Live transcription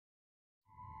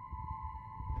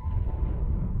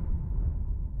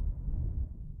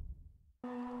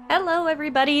Hello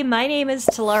everybody, my name is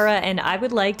Tallara and I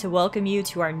would like to welcome you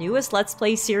to our newest Let's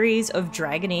Play series of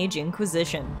Dragon Age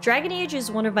Inquisition. Dragon Age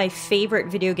is one of my favorite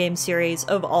video game series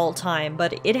of all time,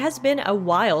 but it has been a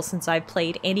while since I've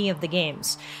played any of the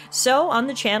games. So on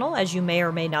the channel, as you may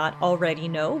or may not already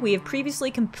know, we have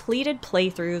previously completed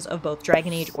playthroughs of both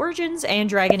Dragon Age Origins and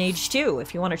Dragon Age 2.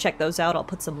 If you want to check those out, I'll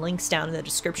put some links down in the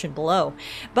description below.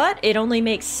 But it only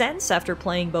makes sense after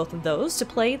playing both of those to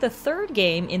play the third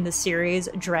game in the series,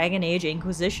 Dragon Age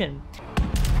Inquisition.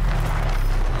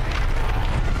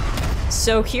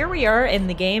 So here we are, and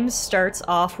the game starts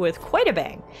off with quite a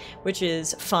bang, which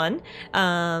is fun,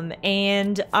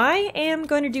 and I am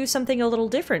going to do something a little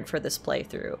different for this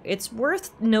playthrough. It's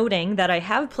worth noting that I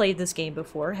have played this game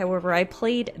before, however I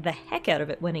played the heck out of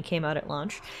it when it came out at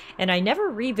launch, and I never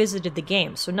revisited the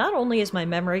game, so not only is my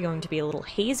memory going to be a little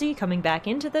hazy coming back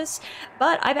into this,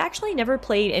 but I've actually never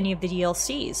played any of the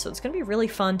DLCs, so it's going to be really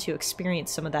fun to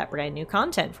experience some of that brand new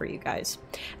content for you guys.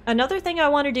 Another thing I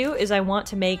want to do is I want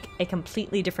to make a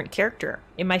completely different character.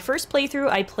 In my first playthrough,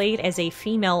 I played as a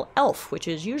female elf, which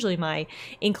is usually my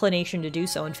inclination to do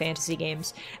so in fantasy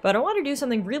games, but I want to do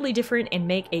something really different and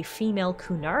make a female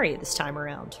Qunari this time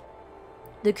around.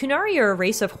 The Qunari are a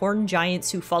race of horned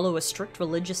giants who follow a strict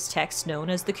religious text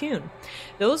known as the Qun.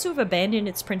 Those who have abandoned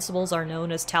its principles are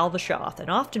known as Tallara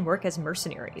and often work as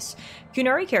mercenaries.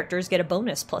 Qunari characters get a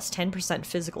bonus plus 10%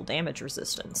 physical damage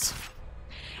resistance.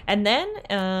 And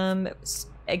then,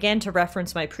 again, to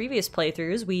reference my previous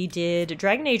playthroughs, we did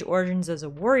Dragon Age Origins as a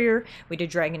warrior, we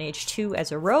did Dragon Age 2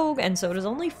 as a rogue, and so it is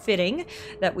only fitting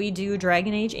that we do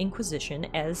Dragon Age Inquisition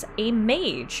as a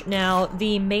mage. Now,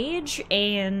 the mage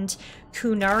and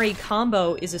Qunari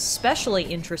combo is especially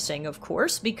interesting, of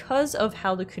course, because of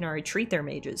how the Qunari treat their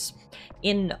mages.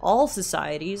 In all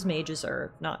societies, mages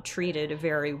are not treated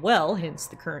very well, hence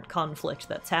the current conflict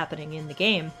that's happening in the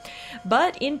game.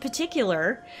 But in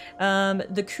particular,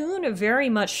 the Qun very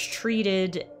much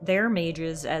treated their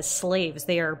mages as slaves.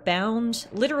 They are bound,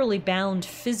 literally bound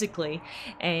physically,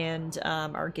 and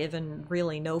are given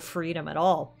really no freedom at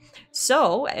all.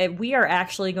 So, we are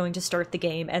actually going to start the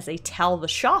game as a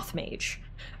Tallara mage.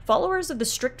 Followers of the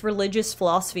strict religious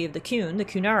philosophy of the Qun, the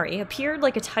Qunari, appeared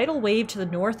like a tidal wave to the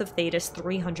north of Thedas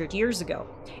 300 years ago.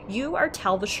 You are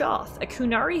Tallara, a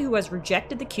Qunari who has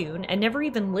rejected the Qun and never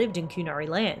even lived in Qunari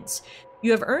lands.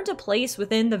 You have earned a place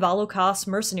within the Valokas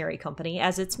mercenary company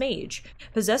as its mage,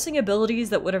 possessing abilities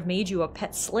that would have made you a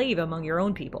pet slave among your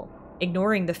own people,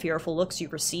 ignoring the fearful looks you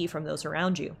receive from those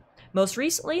around you. Most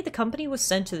recently, the company was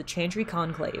sent to the Chantry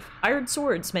Conclave, iron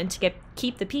swords meant to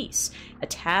keep the peace, a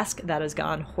task that has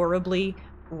gone horribly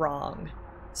wrong.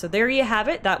 So there you have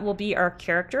it, that will be our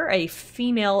character, a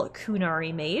female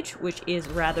Qunari mage, which is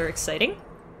rather exciting.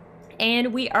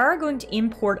 And we are going to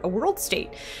import a world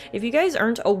state. If you guys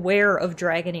aren't aware of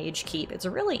Dragon Age Keep, it's a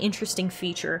really interesting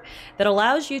feature that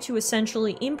allows you to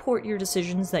essentially import your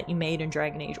decisions that you made in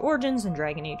Dragon Age Origins and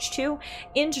Dragon Age 2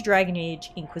 into Dragon Age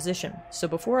Inquisition. So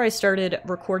before I started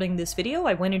recording this video,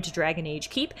 I went into Dragon Age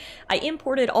Keep. I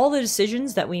imported all the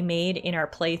decisions that we made in our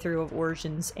playthrough of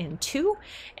Origins and 2,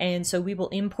 and so we will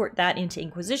import that into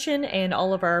Inquisition, and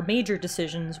all of our major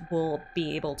decisions will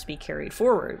be able to be carried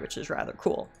forward, which is rather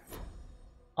cool.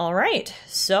 Alright,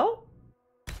 so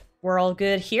we're all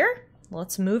good here.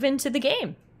 Let's move into the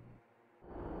game.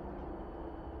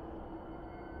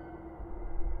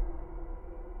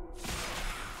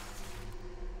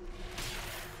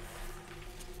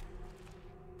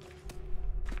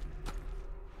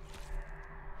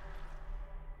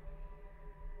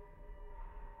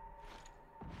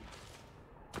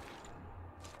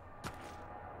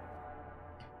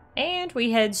 And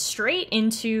we head straight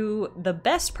into the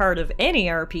best part of any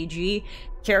RPG,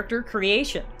 character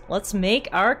creation. Let's make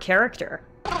our character.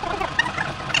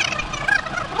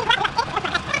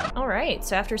 Alright,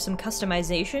 so after some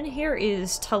customization, here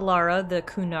is Tallara the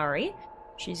Qunari.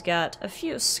 She's got a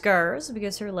few scars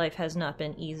because her life has not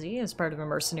been easy as part of a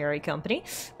mercenary company,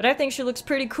 but I think she looks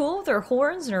pretty cool with her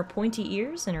horns and her pointy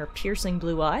ears and her piercing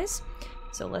blue eyes.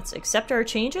 So let's accept our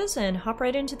changes and hop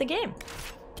right into the game.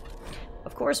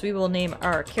 Of course, we will name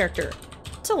our character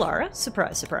Tallara.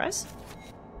 Surprise, surprise.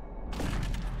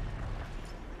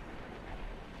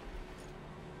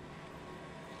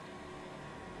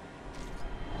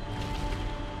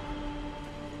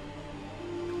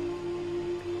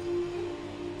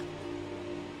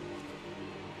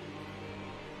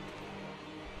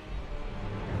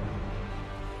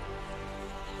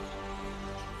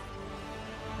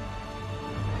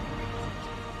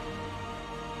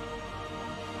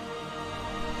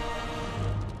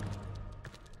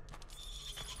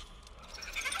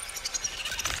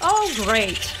 Oh,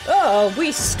 great. Oh,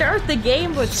 we start the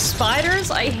game with spiders?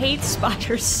 I hate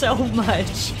spiders so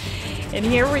much. And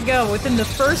here we go. Within the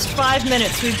first 5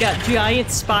 minutes, we've got giant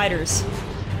spiders.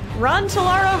 Run,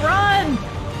 Tallara, run!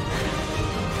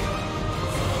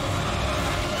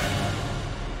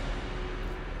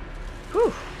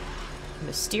 Whew.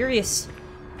 Mysterious,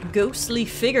 ghostly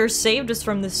figure saved us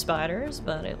from the spiders,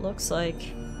 but it looks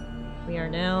like we are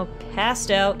now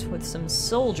passed out with some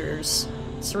soldiers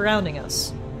surrounding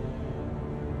us.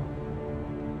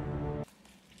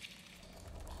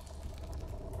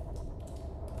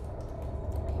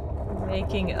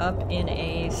 Waking up in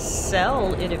a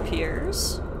cell, it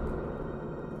appears.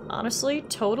 Honestly,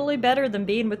 totally better than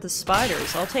being with the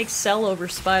spiders. I'll take cell over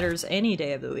spiders any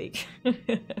day of the week.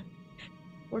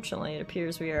 Fortunately, it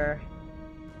appears we are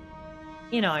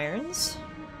in irons.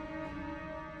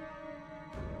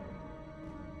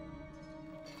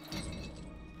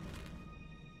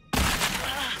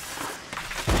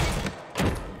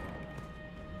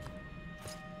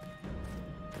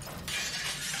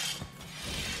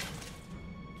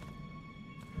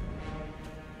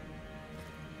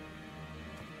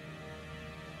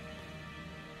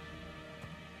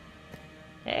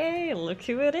 Hey, look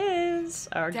who it is!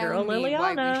 Our girl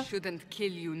Liliana. Why we shouldn't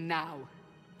kill you now.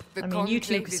 The I mean, you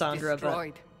too, conclave is Cassandra,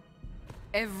 destroyed.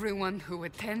 Everyone who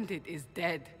attended is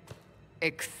dead,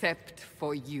 except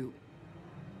for you.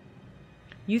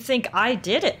 You think I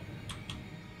did it?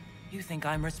 You think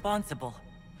I'm responsible?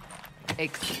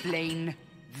 Explain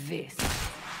this.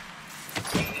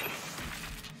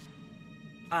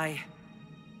 I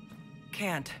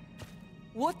can't.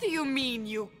 What do you mean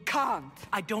you can't?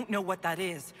 I don't know what that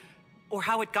is, or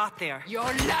how it got there.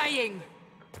 You're lying!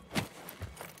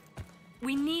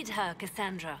 We need her,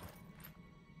 Cassandra.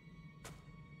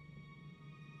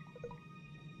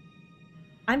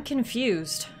 I'm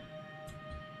confused.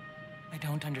 I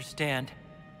don't understand.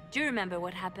 Do you remember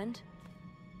what happened?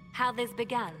 How this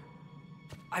began?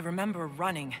 I remember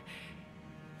running.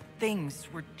 Things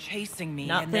were chasing me,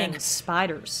 Not and things, then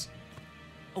spiders.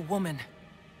 a woman.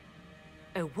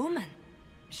 A woman?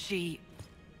 She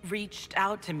reached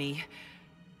out to me,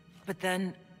 but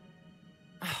then...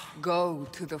 Go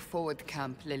to the forward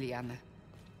camp, Liliana.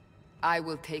 I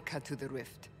will take her to the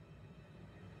rift.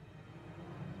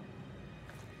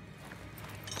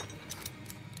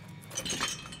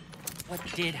 What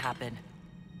did happen?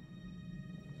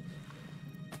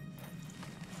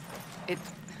 It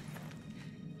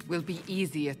will be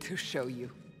easier to show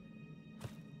you.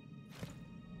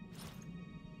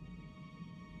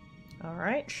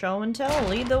 Alright, show and tell.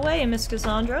 Lead the way, Miss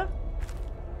Cassandra.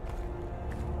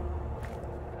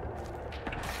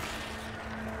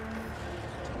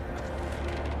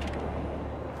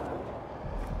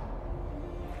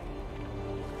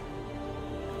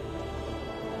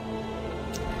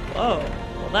 Whoa,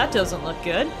 well that doesn't look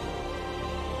good.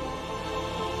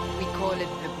 We call it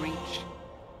the Breach.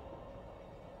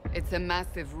 It's a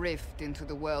massive rift into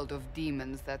the world of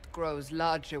demons that grows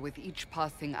larger with each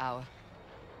passing hour.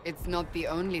 It's not the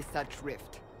only such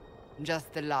rift,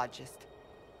 just the largest.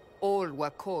 All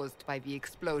were caused by the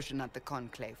explosion at the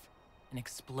Conclave. An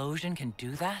explosion can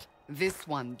do that? This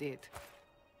one did.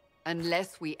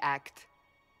 Unless we act,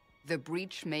 the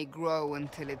breach may grow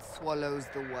until it swallows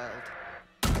the world.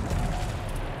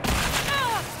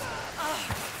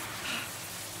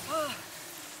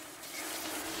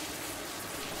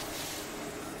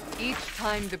 Each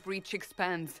time the breach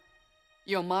expands,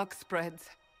 your mark spreads,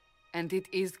 and it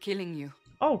is killing you.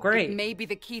 Oh, great. It may be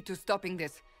the key to stopping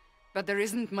this, but there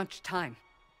isn't much time.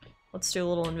 Let's do a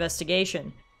little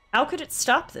investigation. How could it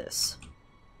stop this?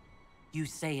 You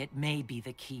say it may be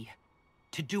the key.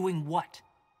 To doing what?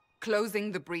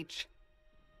 Closing the breach.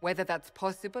 Whether that's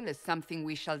possible is something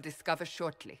we shall discover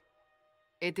shortly.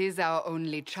 It is our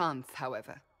only chance,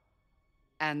 however.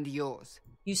 And yours.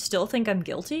 You still think I'm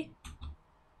guilty?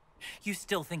 You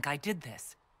still think I did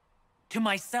this? To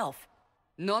myself?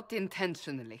 Not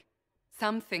intentionally.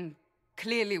 Something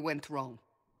clearly went wrong.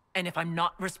 And if I'm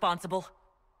not responsible?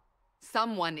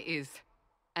 Someone is,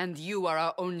 and you are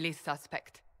our only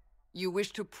suspect. You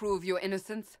wish to prove your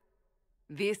innocence?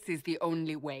 This is the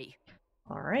only way.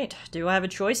 Alright, do I have a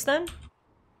choice then?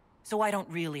 So I don't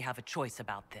really have a choice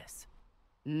about this.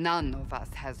 None of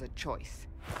us has a choice.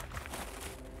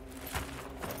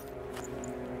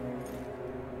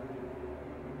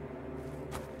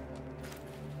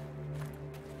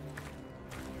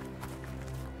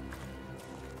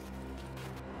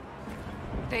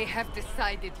 They have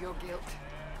decided your guilt.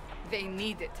 They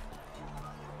need it.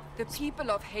 The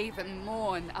people of Haven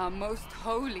mourn our most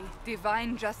holy,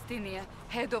 divine Justinia,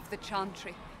 head of the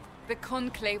Chantry. The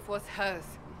Conclave was hers.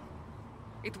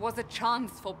 It was a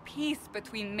chance for peace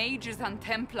between mages and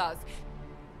Templars.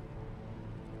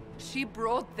 She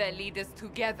brought their leaders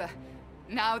together.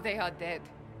 Now they are dead.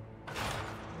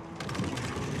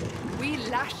 We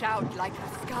lash out like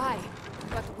the sky,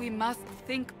 but we must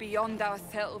think beyond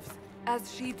ourselves,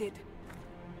 as she did.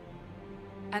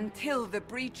 Until the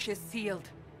breach is sealed.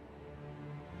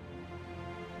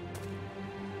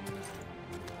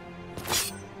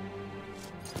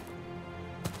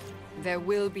 There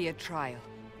will be a trial.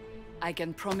 I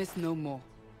can promise no more.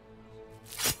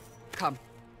 Come.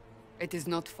 It is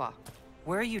not far.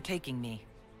 Where are you taking me?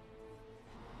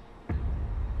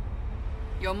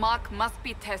 Your mark must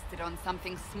be tested on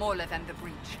something smaller than the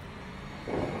breach.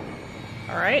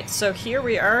 Alright, so here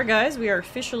we are, guys. We are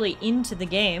officially into the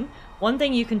game. One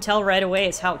thing you can tell right away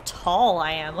is how tall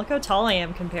I am. Look how tall I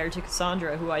am compared to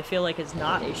Cassandra, who I feel like is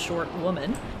not a short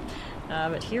woman.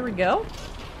 But here we go.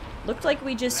 Looked like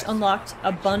we just unlocked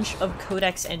a bunch of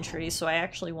codex entries, so I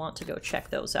actually want to go check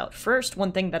those out first.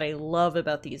 One thing that I love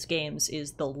about these games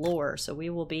is the lore, so we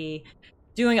will be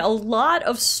doing a lot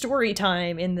of story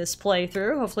time in this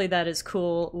playthrough. Hopefully that is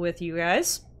cool with you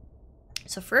guys.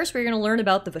 So first we're going to learn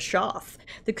about the Vashoth.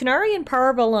 The Qunari and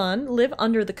Parabalan live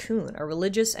under the Khun, a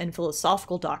religious and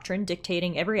philosophical doctrine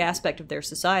dictating every aspect of their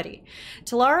society.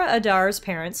 Tallara Adar's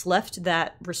parents left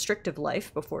that restrictive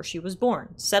life before she was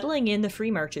born, settling in the free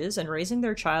marches and raising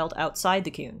their child outside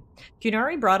the Khun.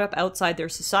 Qunari brought up outside their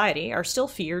society are still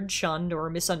feared, shunned, or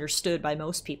misunderstood by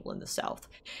most people in the south.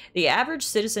 The average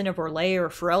citizen of Orlais or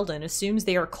Ferelden assumes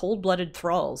they are cold-blooded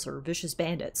thralls or vicious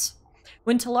bandits.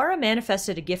 When Tallara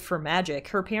manifested a gift for magic,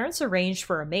 her parents arranged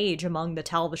for a mage among the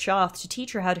Tal Vashoth to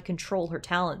teach her how to control her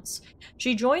talents.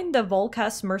 She joined the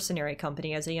Volkas mercenary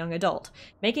company as a young adult,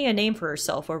 making a name for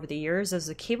herself over the years as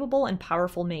a capable and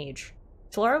powerful mage.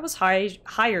 Tallara was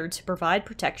hired to provide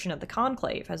protection of the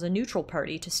Conclave as a neutral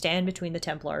party to stand between the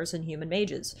Templars and human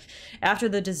mages. After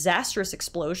the disastrous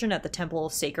explosion at the Temple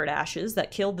of Sacred Ashes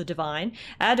that killed the Divine,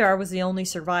 Adar was the only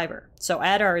survivor. So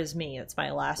Adar is me, that's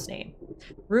my last name.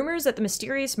 Rumors that the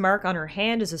mysterious mark on her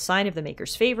hand is a sign of the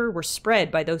Maker's favor were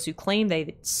spread by those who claimed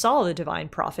they saw the Divine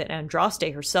Prophet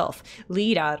Andraste herself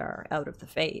lead Adar out of the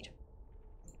Fade.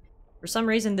 For some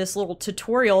reason, this little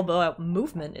tutorial about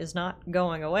movement is not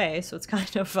going away, so it's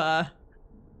kind of,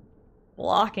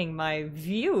 blocking my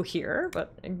view here,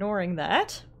 but ignoring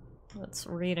that. Let's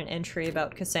read an entry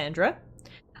about Cassandra.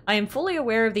 I am fully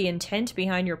aware of the intent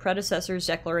behind your predecessor's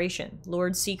declaration.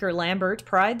 Lord Seeker Lambert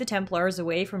pried the Templars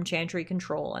away from Chantry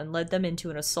control and led them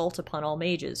into an assault upon all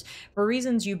mages, for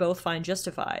reasons you both find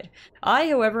justified. I,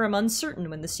 however, am uncertain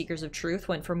when the Seekers of Truth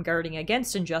went from guarding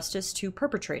against injustice to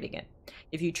perpetrating it.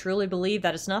 If you truly believe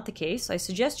that is not the case, I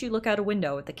suggest you look out a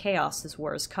window at the chaos this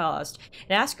war has caused,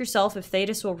 and ask yourself if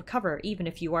Thetis will recover even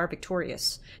if you are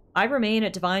victorious. I remain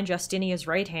at Divine Justinia's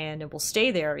right hand and will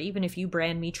stay there even if you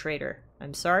brand me traitor.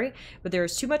 I'm sorry, but there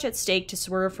is too much at stake to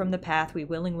swerve from the path we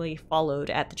willingly followed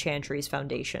at the Chantry's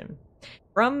foundation.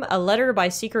 From a letter by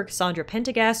Seeker Cassandra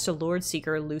Pentagast to Lord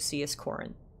Seeker Lucius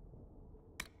Corrin.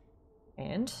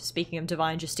 And, speaking of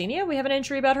Divine Justinia, we have an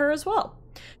entry about her as well.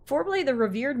 Formerly the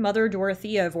revered Mother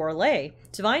Dorothea of Orlais,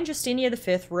 Divine Justinia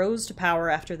V rose to power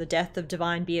after the death of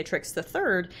Divine Beatrix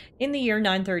III in the year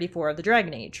 934 of the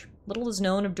Dragon Age. Little is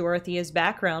known of Dorothea's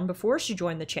background before she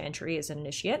joined the Chantry as an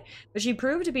initiate, but she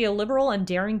proved to be a liberal and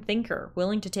daring thinker,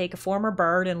 willing to take a former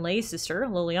bard and lay sister,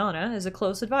 Liliana, as a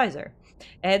close advisor.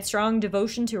 A headstrong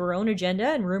devotion to her own agenda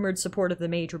and rumored support of the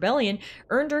Mage Rebellion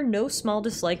earned her no small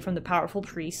dislike from the powerful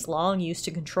priests long used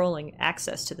to controlling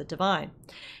access to the Divine.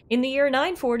 In the year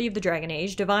 940 of the Dragon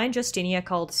Age, Divine Justinia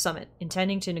called a summit,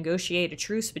 intending to negotiate a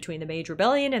truce between the Mage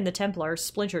Rebellion and the Templars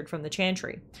splintered from the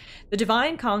Chantry. The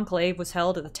Divine Conclave was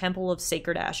held at the Temple of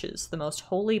Sacred Ashes, the most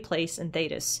holy place in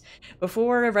Thetis.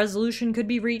 Before a resolution could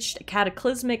be reached, a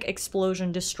cataclysmic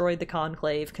explosion destroyed the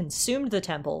Conclave, consumed the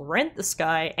temple, rent the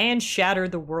sky, and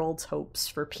shattered the world's hopes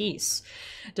for peace.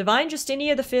 Divine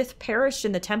Justinia V perished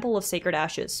in the Temple of Sacred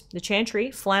Ashes. The Chantry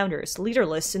flounders,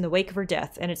 leaderless in the wake of her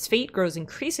death, and its fate grows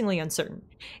increasingly uncertain.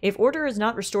 If order is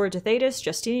not restored to Thetis,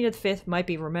 Justinia V might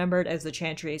be remembered as the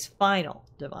Chantry's final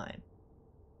Divine.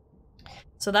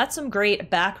 So that's some great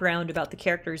background about the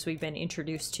characters we've been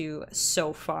introduced to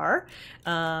so far.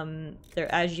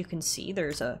 As you can see,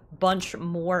 there's a bunch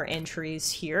more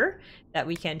entries here that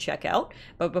we can check out.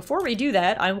 But before we do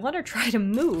that, I want to try to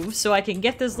move so I can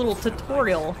get this little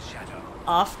tutorial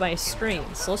off my screen.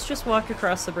 So let's just walk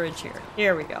across the bridge here.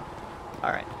 Here we go.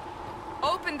 All right.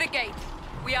 Open the gate.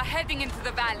 We are heading into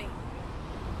the valley.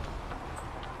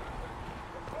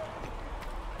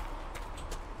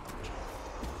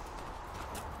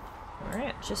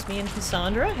 Alright, just me and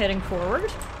Cassandra heading forward.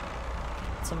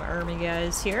 Let's some army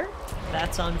guys here.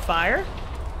 That's on fire.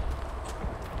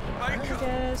 Army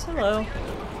guys, hello.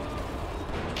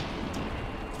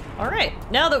 Alright,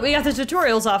 now that we got the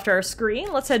tutorials off to our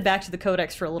screen, let's head back to the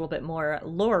Codex for a little bit more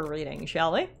lore reading,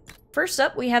 shall we? First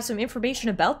up, we have some information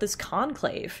about this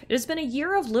conclave. It has been a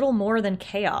year of little more than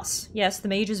chaos. Yes, the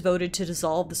mages voted to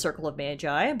dissolve the Circle of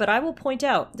Magi, but I will point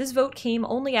out, this vote came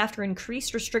only after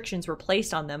increased restrictions were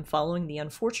placed on them following the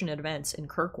unfortunate events in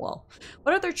Kirkwall.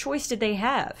 What other choice did they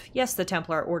have? Yes, the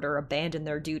Templar Order abandoned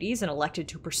their duties and elected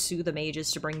to pursue the mages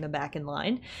to bring them back in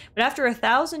line, but after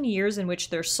 1,000 years in which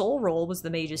their sole role was the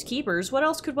mages' keepers, what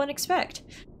else could one expect?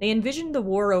 They envisioned the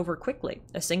war over quickly,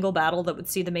 a single battle that would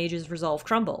see the mages' resolve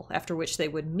crumble, after which they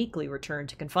would meekly return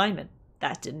to confinement.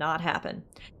 That did not happen.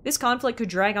 This conflict could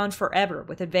drag on forever,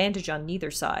 with advantage on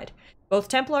neither side. Both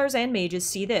Templars and mages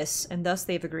see this, and thus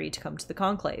they've agreed to come to the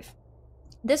Conclave.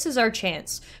 This is our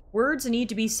chance. Words need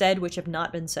to be said which have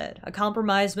not been said. A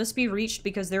compromise must be reached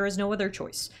because there is no other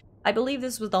choice. I believe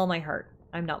this with all my heart.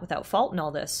 I'm not without fault in all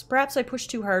this. Perhaps I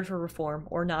pushed too hard for reform,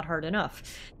 or not hard enough.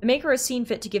 The Maker has seen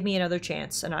fit to give me another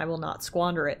chance, and I will not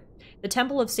squander it. The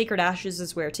Temple of Sacred Ashes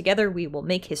is where together we will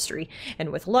make history,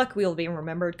 and with luck we will be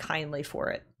remembered kindly for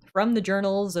it. From the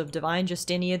Journals of Divine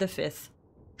Justinia V,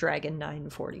 Dragon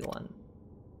 941.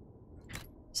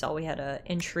 So we had an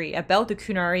entry about the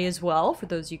Kunari as well, for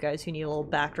those of you guys who need a little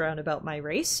background about my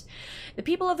race. The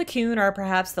people of the Kun are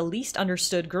perhaps the least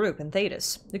understood group in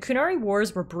Thedas. The Kunari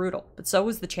Wars were brutal, but so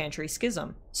was the Chantry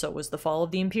Schism. So was the fall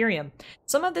of the Imperium.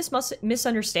 Some of this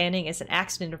misunderstanding is an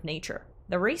accident of nature.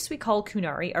 The race we call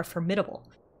Kunari are formidable.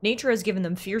 Nature has given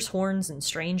them fierce horns and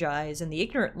strange eyes, and the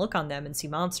ignorant look on them and see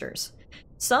monsters.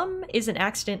 Some is an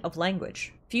accident of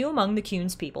language. Few among the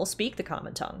Kun's people speak the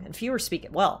common tongue, and fewer speak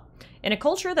it well. In a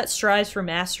culture that strives for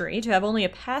mastery, to have only a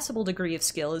passable degree of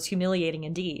skill is humiliating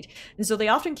indeed, and so they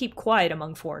often keep quiet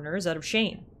among foreigners out of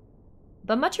shame.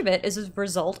 But much of it is a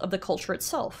result of the culture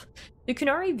itself. The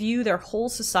Kunari view their whole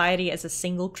society as a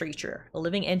single creature, a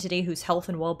living entity whose health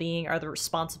and well-being are the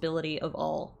responsibility of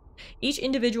all. Each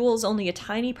individual is only a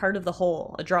tiny part of the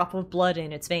whole, a drop of blood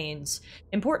in its veins,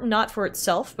 important not for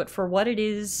itself, but for what it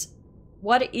is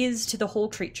to the whole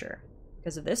creature.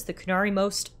 Because of this, the Kunari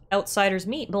most outsiders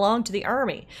meet belong to the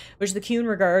army, which the Kun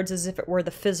regards as if it were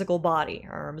the physical body,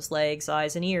 arms, legs,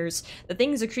 eyes, and ears, the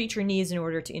things a creature needs in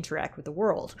order to interact with the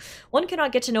world. One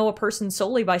cannot get to know a person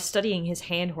solely by studying his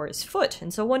hand or his foot,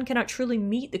 and so one cannot truly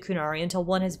meet the Kunari until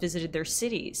one has visited their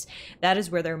cities. That is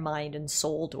where their mind and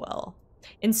soul dwell.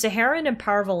 In Saharan and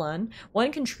Parvalan,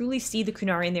 one can truly see the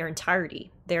Kunari in their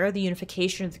entirety. There, the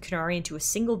unification of the Kunari into a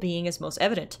single being is most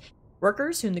evident.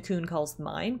 Workers, whom the Kun calls the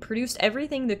mind, produced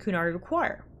everything the Kunari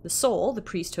require. The soul, the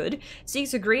priesthood,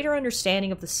 seeks a greater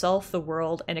understanding of the self, the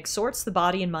world, and exhorts the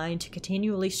body and mind to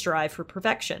continually strive for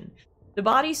perfection. The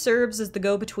body serves as the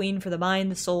go-between for the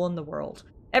mind, the soul, and the world.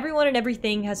 Everyone and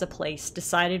everything has a place,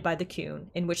 decided by the Kun,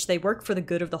 in which they work for the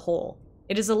good of the whole.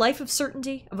 It is a life of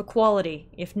certainty, of equality,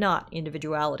 if not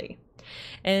individuality.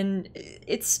 And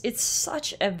it's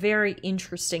such a very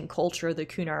interesting culture, the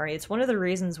Kunari. It's one of the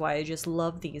reasons why I just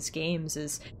love these games,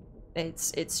 is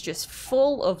it's just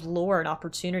full of lore and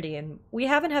opportunity, and we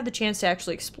haven't had the chance to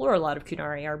actually explore a lot of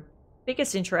Kunari. Our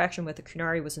biggest interaction with the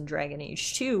Kunari was in Dragon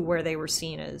Age 2, where they were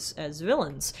seen as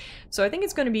villains. So I think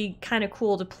it's going to be kind of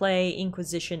cool to play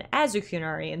Inquisition as a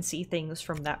Kunari and see things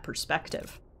from that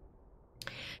perspective.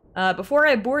 Before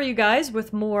I bore you guys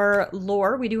with more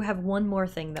lore, we do have one more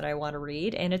thing that I want to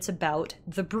read, and it's about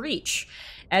the Breach.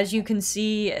 As you can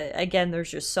see, again,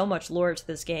 there's just so much lore to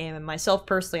this game, and myself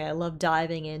personally, I love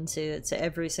diving into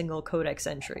every single codex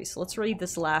entry. So let's read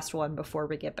this last one before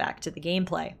we get back to the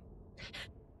gameplay.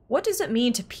 What does it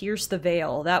mean to pierce the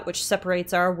veil, that which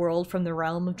separates our world from the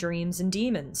realm of dreams and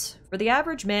demons? For the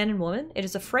average man and woman, it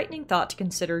is a frightening thought to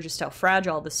consider just how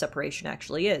fragile this separation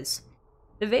actually is.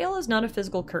 The veil is not a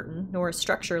physical curtain, nor a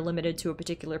structure limited to a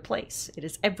particular place. It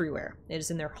is everywhere. It is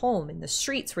in their home, in the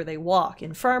streets where they walk,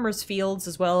 in farmers' fields,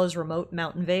 as well as remote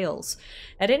mountain vales.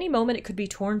 At any moment it could be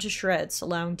torn to shreds,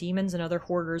 allowing demons and other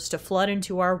hoarders to flood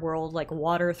into our world like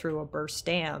water through a burst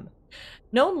dam.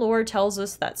 Known lore tells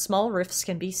us that small rifts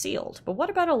can be sealed, but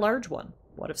what about a large one?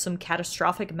 What if some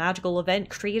catastrophic magical event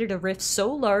created a rift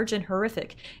so large and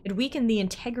horrific it weakened the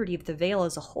integrity of the veil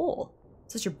as a whole?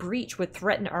 Such a breach would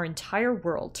threaten our entire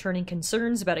world, turning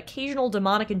concerns about occasional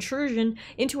demonic intrusion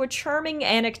into a charming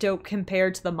anecdote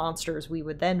compared to the monsters we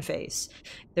would then face.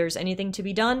 If there's anything to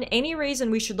be done, any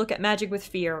reason we should look at magic with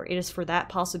fear, it is for that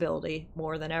possibility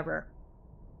more than ever.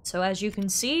 So as you can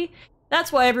see,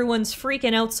 that's why everyone's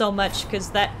freaking out so much,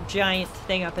 because that giant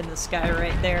thing up in the sky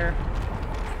right there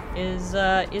is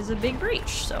a big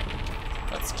breach, so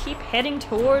Let's keep heading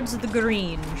towards the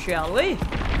green, shall we?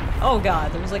 Oh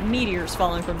god, there's like meteors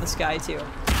falling from the sky too.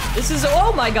 This is,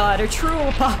 oh my god, a true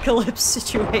apocalypse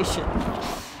situation.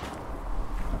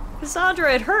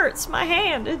 Cassandra, it hurts. My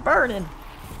hand is burning.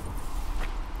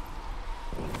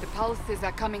 The pulses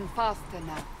are coming faster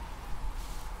now.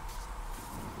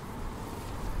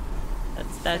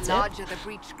 That's the it? larger the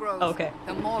breach grows, okay.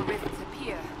 the more rifts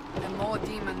appear, the more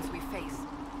demons we face.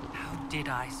 How did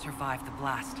I survive the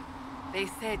blast? They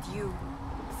said you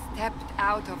stepped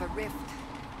out of a rift,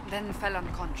 then fell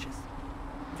unconscious.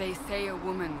 They say a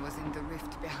woman was in the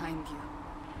rift behind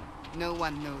you. No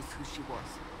one knows who she was.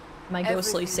 My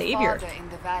ghostly Everything savior. farther in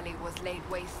the valley was laid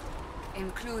waste,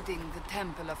 including the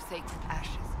Temple of Sacred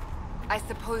Ashes. I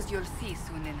suppose you'll see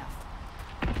soon enough.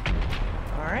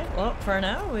 Alright, well, for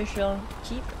now, we shall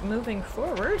keep moving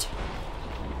forward.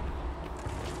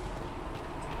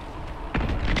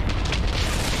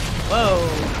 Whoa.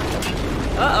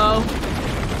 Uh-oh.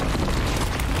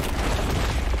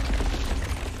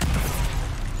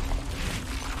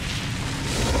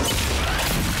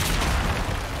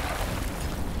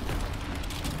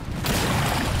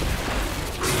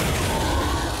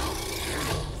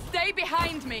 Stay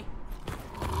behind me!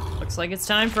 Looks like it's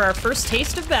time for our first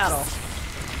taste of battle.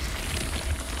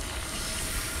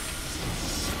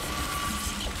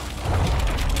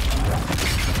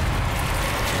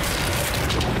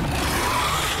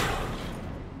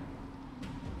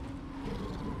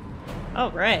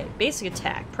 Alright, basic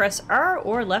attack. Press R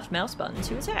or left mouse button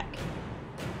to attack.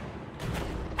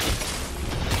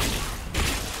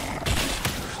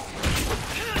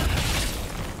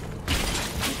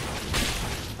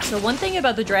 So one thing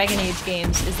about the Dragon Age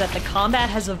games is that the combat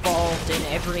has evolved in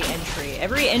every entry.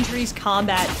 Every entry's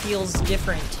combat feels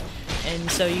different, and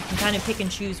so you can kind of pick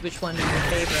and choose which one is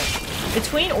your favorite.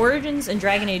 Between Origins and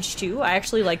Dragon Age 2, I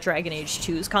actually like Dragon Age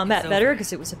 2's combat better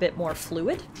because it was a bit more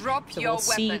fluid. Drop So your we'll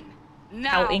see weapon.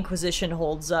 how Now. Inquisition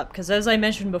holds up, because as I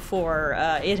mentioned before,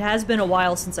 it has been a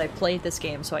while since I played this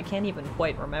game, so I can't even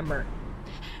quite remember.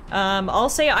 I'll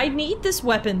say I need this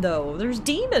weapon though. There's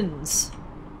demons.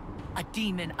 A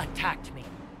demon attacked me.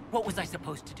 What was I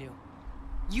supposed to do?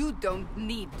 You don't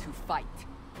need to fight.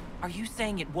 Are you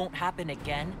saying it won't happen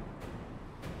again?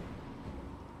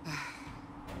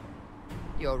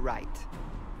 You're right.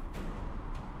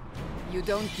 You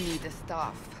don't need a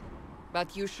staff,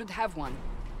 but you should have one.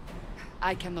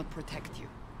 I cannot protect you.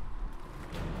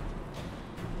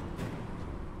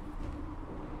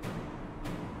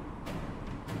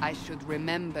 I should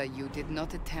remember you did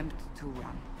not attempt to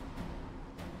run.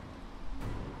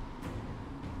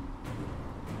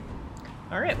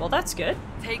 Alright, well that's good.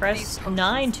 Take these Press potions.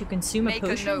 9 to consume a Make a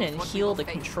potion note and what you heal will the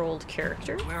face. controlled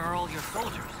character. Where are all your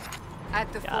soldiers?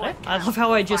 At the Got it. fort I camp love how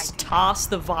for I just fighting. toss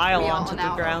the vial We are onto on the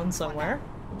our ground own. somewhere.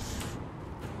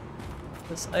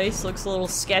 This ice looks a little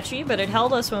sketchy, but it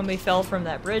held us when we fell from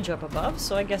that bridge up above,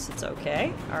 so I guess it's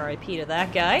okay. RIP to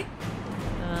that guy.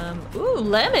 Ooh,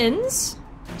 lemons!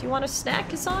 Do you want a snack,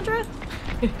 Cassandra?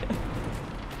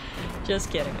 Just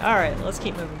kidding. Alright, let's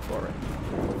keep moving forward.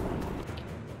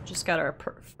 Just got our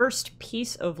first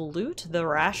piece of loot, the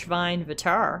Rashvine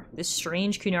Vitar. This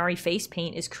strange Kunari face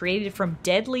paint is created from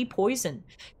deadly poison,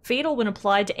 fatal when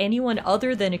applied to anyone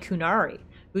other than a Kunari,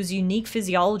 whose unique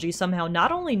physiology somehow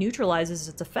not only neutralizes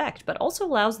its effect, but also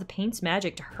allows the paint's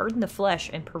magic to harden the flesh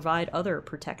and provide other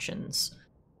protections.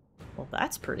 Well,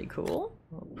 that's pretty cool.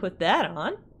 We'll put that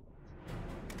on.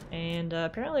 And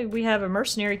apparently we have a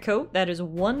mercenary coat that is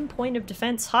 1 point of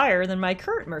defense higher than my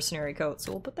current mercenary coat,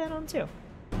 so we'll put that on too.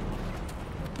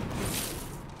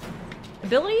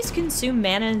 Abilities consume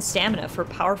mana and stamina for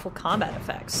powerful combat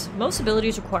effects. Most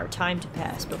abilities require time to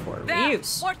pass before There!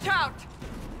 reuse. Watch out!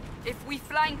 If we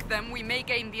flank them, we may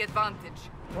gain the advantage.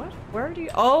 What? Where do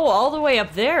you— oh, all the way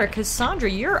up there. Cassandra,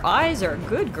 your eyes are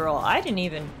good, girl. I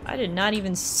did not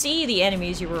even see the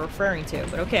enemies you were referring to,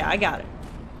 but okay, I got it.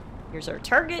 Here's our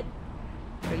target.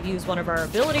 We'll use one of our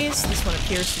abilities. This one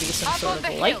appears to be some Up sort on of the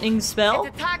a hill. lightning spell.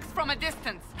 It attacks from a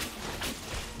distance.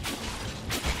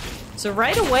 So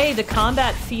right away, the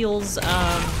combat feels,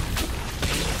 how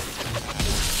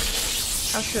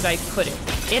should I put it?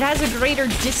 It has a greater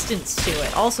distance to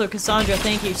it. Also, Cassandra,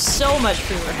 thank you so much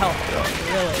for your help, girl.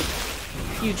 Really,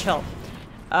 huge help.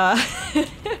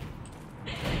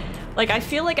 Like, I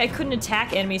feel like I couldn't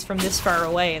attack enemies from this far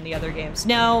away in the other games.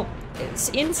 Now,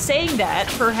 in saying that,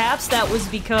 perhaps that was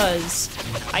because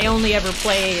I only ever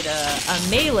played a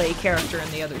melee character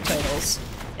in the other titles.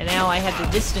 And now I have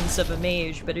the distance of a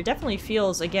mage, but it definitely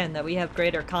feels, again, that we have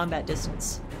greater combat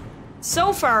distance.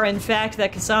 So far, in fact,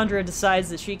 that Cassandra decides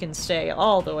that she can stay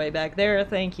all the way back there.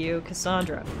 Thank you,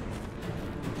 Cassandra.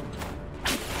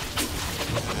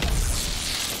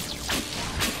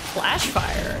 Flash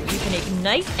fire. You can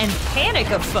ignite and panic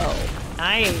a foe.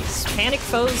 Nice. Panic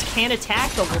foes can't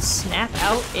attack but will snap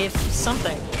out if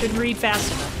something. Couldn't read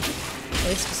fast enough. At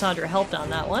least Cassandra helped on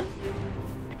that one.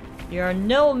 You're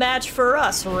no match for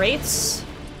us, Wraiths.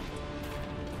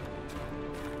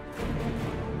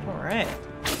 Alright.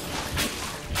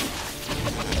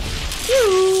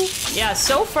 Yeah,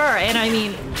 so far, and I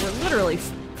mean, we're literally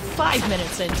 5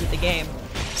 minutes into the game.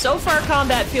 So far,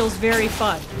 combat feels very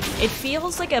fun. It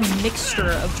feels like a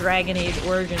mixture of Dragon Age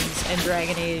Origins and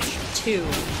Dragon Age 2,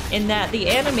 in that the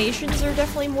animations are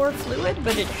definitely more fluid,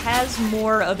 but it has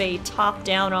more of a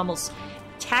top-down, almost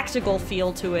tactical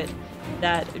feel to it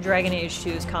that Dragon Age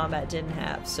 2's combat didn't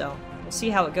have. So we'll see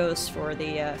how it goes for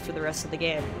the rest of the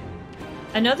game.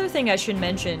 Another thing I should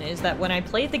mention is that when I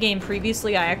played the game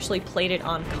previously, I actually played it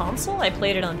on console. I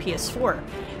played it on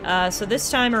PS4. So this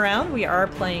time around, we are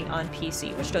playing on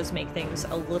PC, which does make things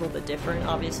a little bit different,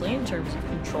 obviously, in terms of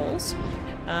controls.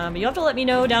 You'll have to let me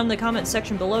know down in the comment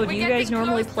section below. Do you guys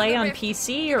normally play on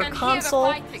PC or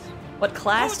console? What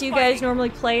class do you guys normally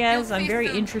play as? I'm very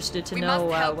interested to know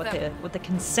what the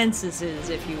consensus is,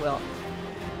 if you will.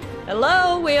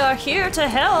 Hello, we are here to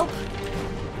help!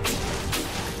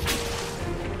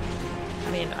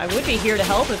 I mean, I would be here to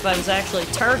help if I was actually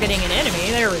targeting an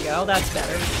enemy. There we go, that's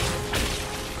better.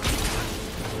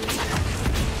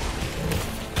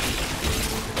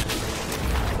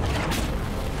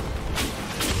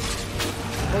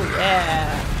 Oh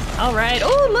yeah. Alright,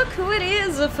 oh look who it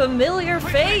is, a familiar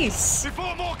face!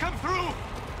 Before more come through!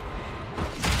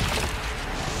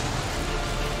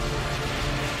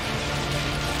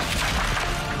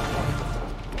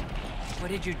 What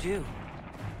did you do?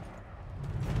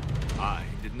 I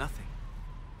did nothing.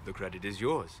 The credit is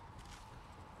yours.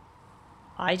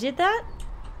 I did that?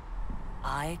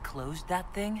 I closed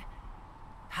that thing?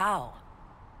 How?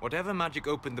 Whatever magic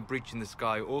opened the breach in the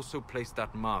sky also placed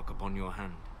that mark upon your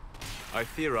hand. I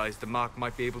theorized the mark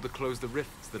might be able to close the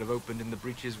rifts that have opened in the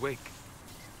breach's wake.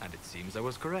 And it seems I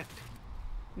was correct.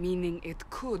 Meaning it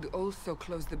could also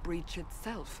close the breach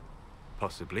itself.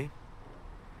 Possibly.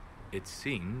 It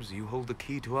seems you hold the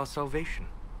key to our salvation.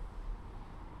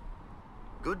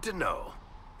 Good to know.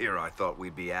 Here I thought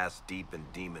we'd be ass-deep in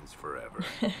demons forever.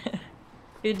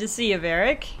 Good to see you,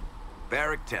 Varric.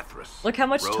 Varric Tethras. Look how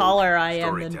much rogue, taller I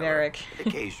am than storyteller, Varric. and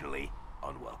occasionally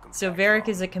unwelcome. So Varric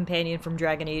is a companion from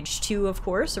Dragon Age 2, of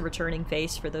course, a returning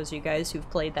face for those of you guys who've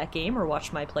played that game or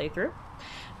watched my playthrough.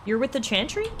 You're with the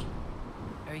Chantry?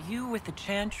 Are you with the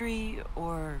Chantry,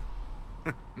 or...?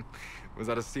 Was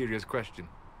that a serious question?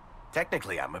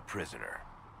 Technically, I'm a prisoner,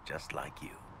 just like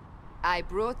you. I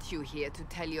brought you here to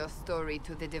tell your story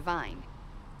to the Divine.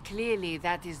 Clearly,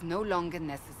 that is no longer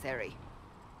necessary.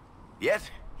 Yet,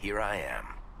 here I am.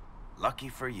 Lucky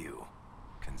for you,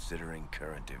 considering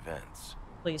current events.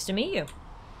 Pleased to meet you.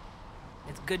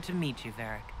 It's good to meet you,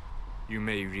 Varric. You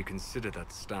may reconsider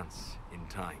that stance in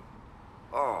time.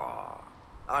 Oh,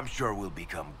 I'm sure we'll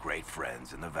become great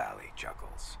friends in the valley,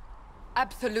 Chuckles.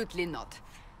 Absolutely not.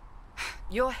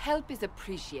 Your help is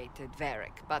appreciated,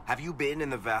 Varric, but... Have you been in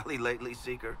the valley lately,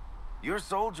 Seeker? Your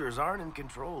soldiers aren't in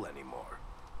control anymore.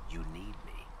 You need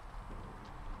me.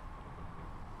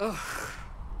 Ugh.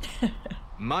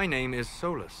 My name is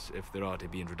Solus, if there are to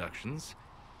be introductions.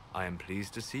 I am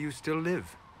pleased to see you still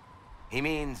live. He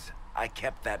means I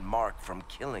kept that mark from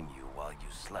killing you while you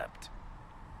slept.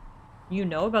 You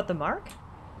know about the mark?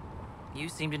 You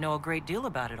seem to know a great deal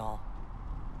about it all.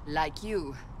 Like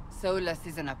you, Solus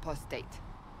is an apostate.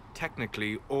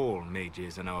 Technically, all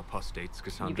mages are now apostates, You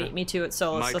Cassandra. beat me to it,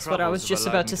 Solus. My That's what I was travels have just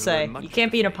allowed about me to to say. learn much You of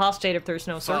can't the be an faith. apostate if there's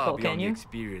no Far circle, beyond can the you?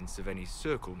 experience of any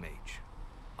circle mage.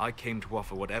 I came to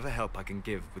offer whatever help I can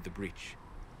give with the breach.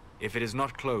 If it is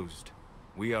not closed,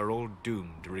 we are all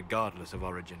doomed, regardless of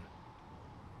origin.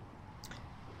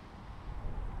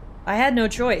 I had no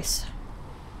choice.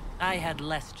 I had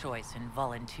less choice in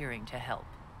volunteering to help.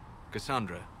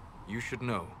 Cassandra, you should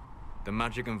know. The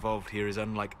magic involved here is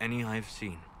unlike any I've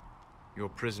seen. Your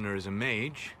prisoner is a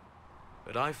mage,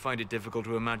 but I find it difficult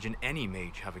to imagine any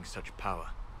mage having such power.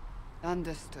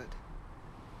 Understood.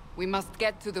 We must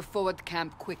get to the forward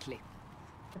camp quickly.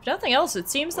 If nothing else, it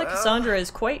seems like Cassandra is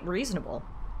quite reasonable.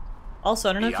 Also,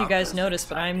 I don't know if you guys noticed,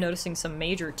 but I'm noticing some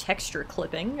major texture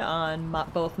clipping on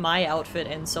both my outfit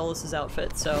and Solus's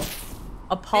outfit, so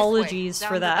apologies down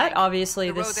for the that. bank. Obviously,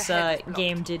 The road this ahead is blocked.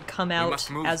 game did come out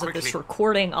must move as of this quickly.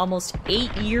 recording almost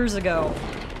 8 years ago,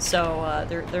 so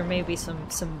there may be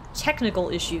some technical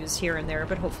issues here and there,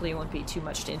 but hopefully it won't be too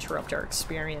much to interrupt our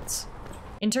experience.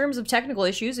 In terms of technical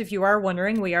issues, if you are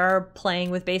wondering, we are playing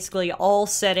with basically all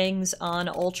settings on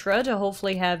Ultra to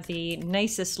hopefully have the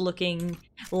nicest looking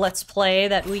Let's Play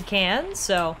that we can,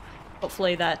 so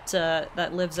hopefully that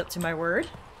that lives up to my word.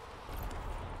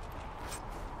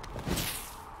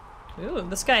 Ooh,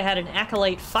 this guy had an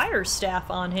Acolyte Fire Staff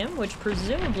on him, which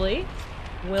presumably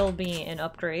will be an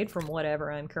upgrade from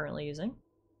whatever I'm currently using.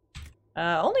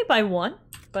 Only by 1,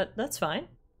 but that's fine.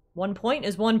 1 point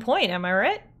is 1 point, am I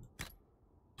right?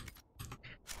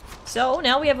 So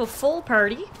now we have a full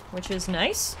party, which is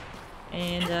nice.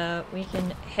 And we can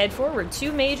head forward.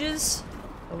 2 mages,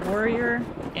 a warrior,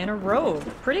 and a rogue.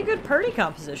 Pretty good party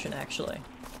composition, actually.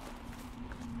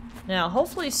 Now,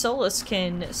 hopefully Solus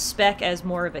can spec as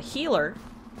more of a healer,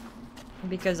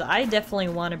 because I definitely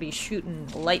want to be shooting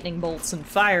lightning bolts and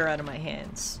fire out of my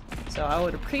hands. So I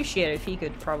would appreciate it if he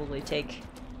could probably take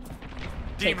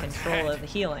control of the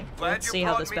healing. Let's see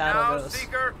how this battle goes.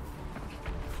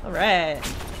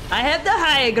 Alright. I have the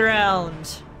high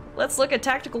ground! Let's look at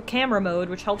tactical camera mode,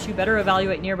 which helps you better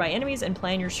evaluate nearby enemies and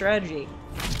plan your strategy.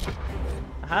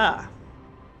 Aha.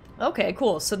 Okay,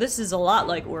 cool. So this is a lot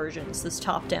like Origins, this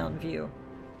top-down view.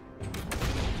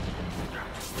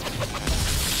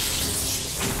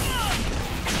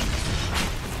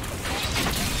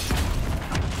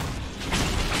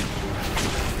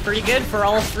 Pretty good for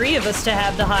all 3 of us to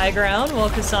have the high ground while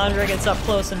Cassandra gets up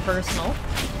close and personal.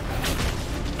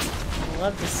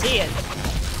 Love to see it.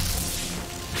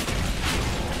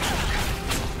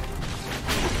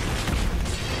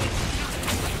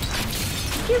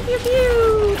 Pew pew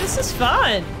pew! This is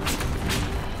fun!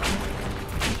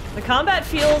 The combat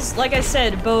feels, like I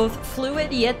said, both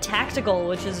fluid yet tactical,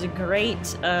 which is a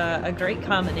great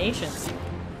combination.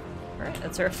 Alright,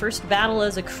 that's our first battle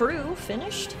as a crew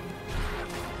finished.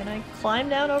 Can I climb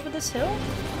down over this hill?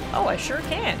 Oh, I sure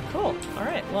can. Cool.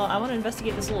 Alright, well, I want to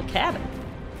investigate this little cabin.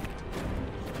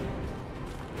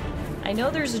 I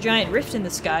know there's a giant rift in the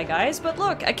sky, guys, but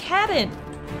look, a cabin!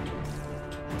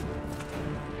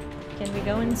 Can we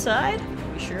go inside?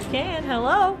 We sure can.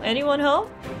 Hello? Anyone home?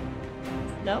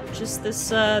 No? Just this,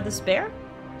 this bear?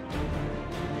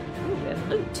 Ooh, and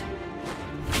loot.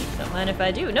 Don't mind if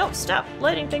I do. No, stop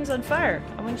lighting things on fire.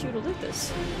 I want you to loot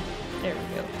this. There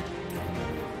we go.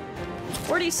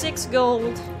 46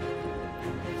 gold.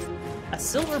 A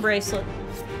silver bracelet.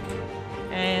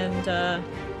 And,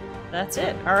 that's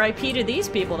it. RIP to these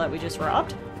people that we just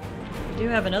robbed. We do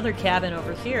have another cabin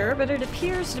over here, but it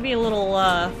appears to be a little,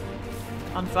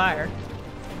 on fire.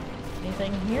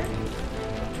 Anything here?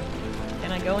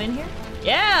 Can I go in here?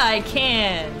 Yeah, I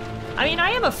can! I mean, I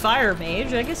am a fire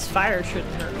mage. I guess fire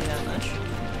shouldn't hurt me that much.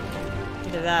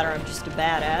 Either that or I'm just a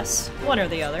badass. One or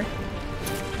the other.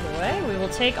 Either way, we will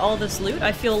take all this loot.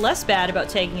 I feel less bad about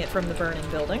taking it from the burning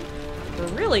building. We're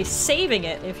really saving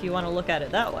it, if you want to look at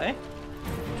it that way.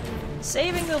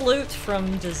 Saving the loot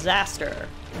from disaster.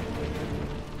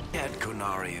 At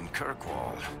Qunari and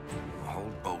Kirkwall, a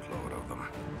whole boatload of them.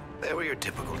 They were your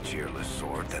typical cheerless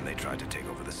sort, then they tried to take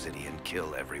over the city and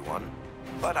kill everyone.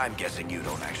 But I'm guessing you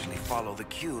don't actually follow the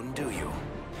Qun, do you?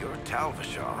 You're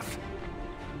Talvishoth.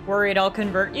 Worried I'll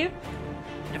convert you?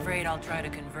 Afraid I'll try to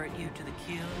convert you to the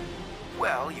Qun?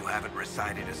 Well, you haven't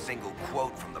recited a single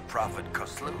quote from the Prophet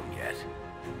Khosloon yet.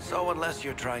 So unless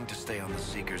you're trying to stay on the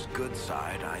Seeker's good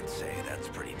side, I'd say that's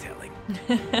pretty telling.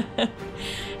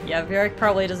 Yeah, Varric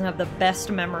probably doesn't have the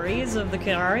best memories of the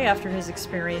Qunari after his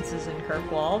experiences in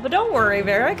Kirkwall, but don't worry,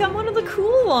 Varric, I'm one of the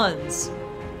cool ones!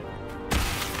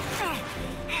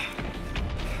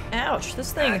 Ouch,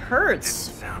 this thing hurts.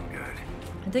 Didn't sound good.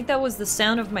 I think that was the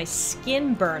sound of my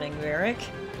skin burning, Varric.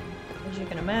 As you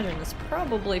can imagine, it's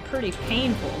probably pretty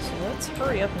painful, so let's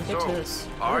hurry up and get to this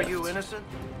Are rift. you innocent?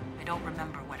 I don't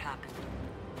remember what happened.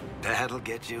 That'll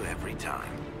get you every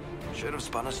time. Should have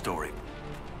spun a story.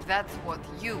 That's what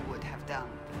you would have done.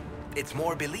 It's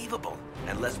more believable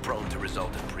and less prone to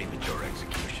result in premature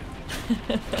execution.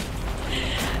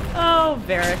 Oh,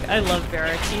 Varric. I love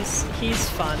Varric. He's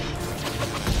fun.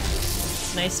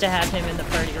 It's nice to have him in the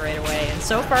party right away. And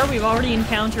so far, we've already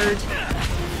encountered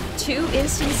 2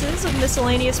 instances of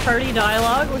miscellaneous party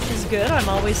dialogue, which is good. I'm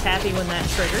always happy when that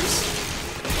triggers.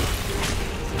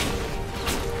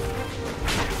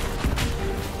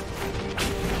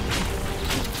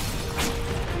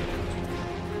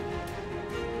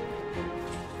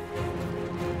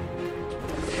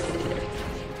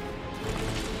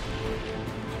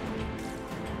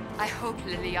 I hope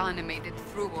Liliana made it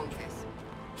through all this.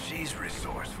 She's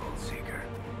resourceful, Seeker.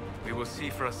 We will see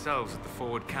for ourselves at the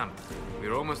forward camp.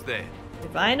 We're almost there.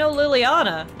 If I know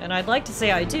Liliana, and I'd like to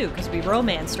say I do, because we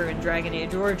romanced her in Dragon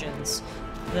Age Origins,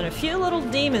 then a few little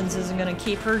demons isn't gonna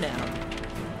keep her down.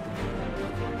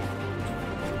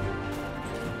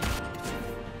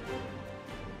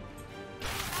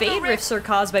 Fade rifts are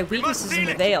caused by weaknesses in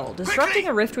the Veil. Disrupting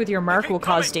a rift with your mark will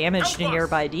cause damage to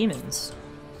nearby demons.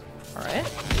 Alright.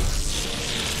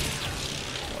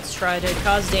 Let's try to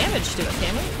cause damage to it,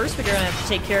 can we? First we're gonna have to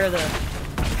take care of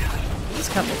these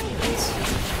couple demons.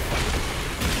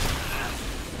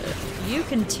 If you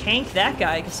can tank that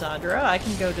guy, Cassandra, I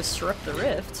can go disrupt the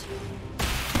rift.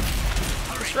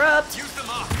 Disrupt! Use the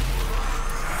mark.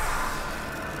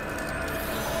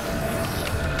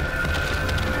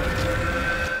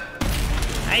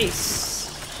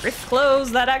 Nice! Rift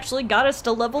closed, that actually got us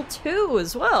to level 2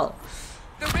 as well.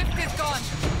 The rift is gone.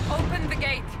 Open the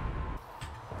gate.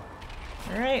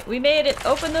 Alright, we made it.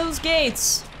 Open those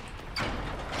gates.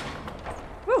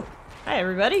 Whew. Hi,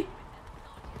 everybody.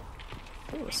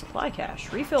 Ooh, a supply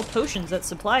cache. Refill potions at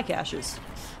supply caches.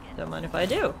 Don't mind if I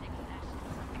do.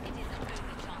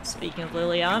 Speaking of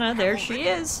Liliana, there she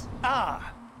is.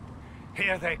 Ah,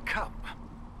 here they come.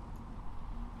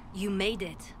 You made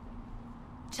it.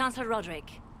 Chancellor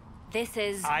Roderick, this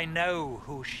is... I know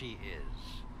who she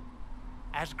is.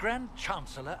 As Grand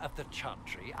Chancellor of the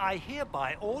Chantry, I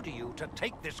hereby order you to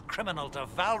take this criminal to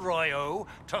Val Royeaux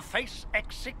to face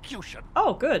execution.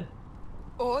 Oh, good.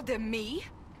 Order me?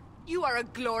 You are a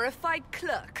glorified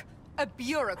clerk. A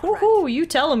bureaucrat. Woohoo, you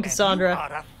tell him, And Cassandra. you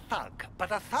are a thug,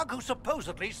 but a thug who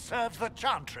supposedly serves the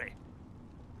Chantry.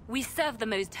 We serve the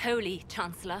most holy,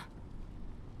 Chancellor.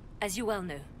 As you well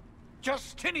know.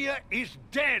 Justinia is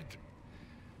dead.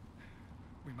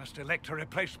 We must elect a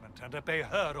replacement and obey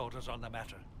her orders on the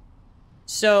matter.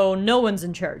 So, no one's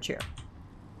in charge here.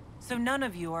 So none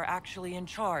of you are actually in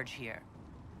charge here.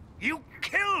 You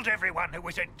killed everyone who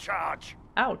was in charge.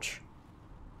 Ouch.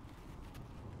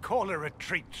 Call a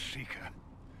retreat, Seeker.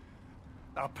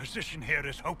 Our position here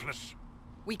is hopeless.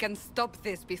 We can stop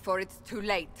this before it's too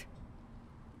late.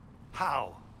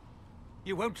 How?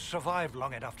 You won't survive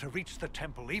long enough to reach the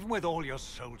temple, even with all your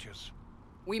soldiers.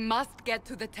 We must get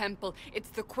to the temple. It's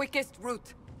the quickest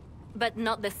route. But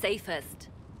not the safest.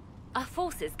 Our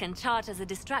forces can charge as a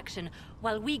distraction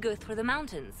while we go through the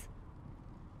mountains.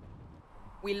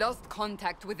 We lost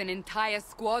contact with an entire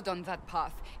squad on that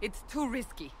path. It's too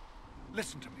risky.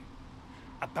 Listen to me.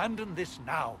 Abandon this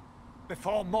now,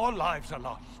 before more lives are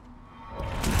lost.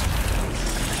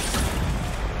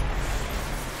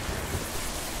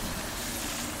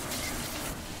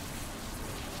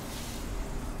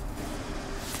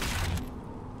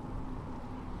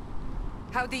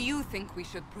 How do you think we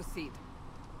should proceed?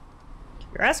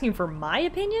 You're asking for my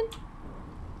opinion?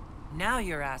 Now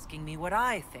you're asking me what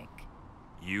I think.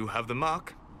 You have the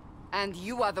mark. And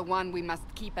you are the one we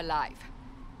must keep alive.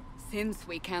 Since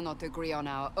we cannot agree on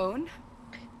our own...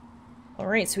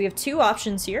 Alright, so we have two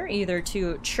options here. Either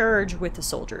to charge with the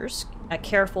soldiers, a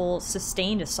careful,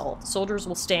 sustained assault. Soldiers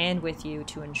will stand with you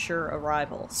to ensure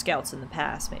arrival. Scouts in the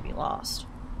past may be lost.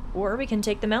 Or we can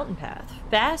take the mountain path.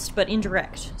 Fast, but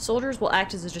indirect. Soldiers will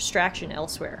act as a distraction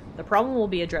elsewhere. The problem will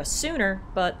be addressed sooner,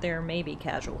 but there may be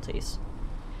casualties.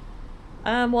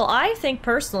 Well, I think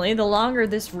personally, the longer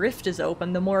this rift is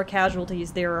open, the more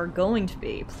casualties there are going to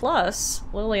be. Plus,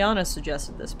 Liliana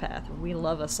suggested this path, and we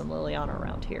love us some Liliana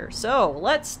around here. So,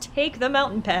 let's take the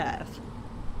mountain path.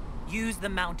 Use the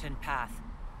mountain path.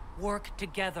 Work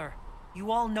together.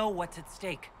 You all know what's at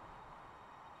stake.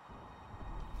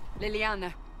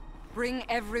 Liliana, bring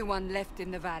everyone left in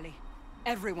the valley.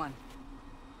 Everyone.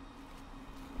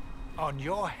 On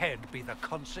your head be the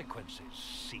consequences,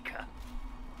 Seeker.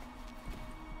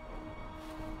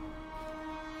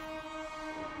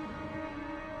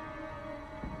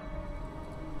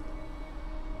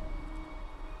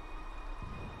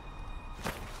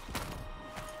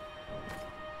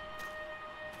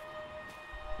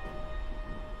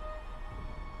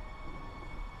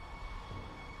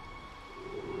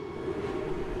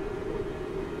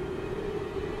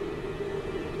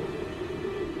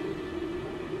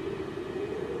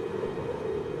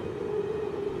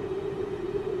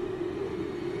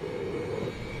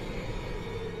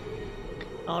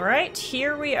 Alright,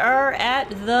 here we are at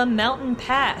the mountain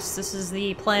pass. This is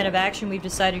the plan of action we've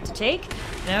decided to take.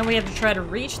 Now we have to try to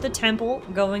reach the temple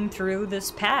going through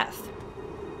this path.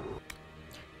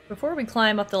 Before we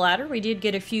climb up the ladder, we did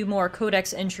get a few more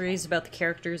codex entries about the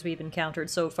characters we've encountered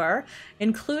so far,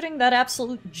 including that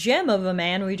absolute gem of a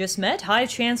man we just met, High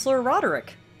Chancellor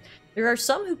Roderick. There are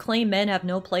some who claim men have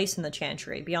no place in the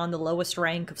Chantry, beyond the lowest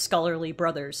rank of scholarly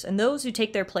brothers, and those who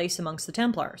take their place amongst the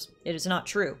Templars. It is not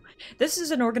true. This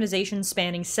is an organization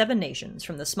spanning 7 nations,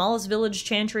 from the smallest village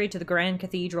Chantry to the Grand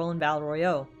Cathedral in Val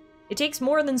Royeaux. It takes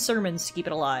more than sermons to keep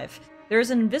it alive. There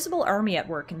is an invisible army at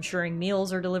work ensuring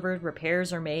meals are delivered,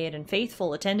 repairs are made, and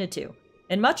faithful attended to,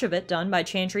 and much of it done by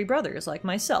Chantry brothers like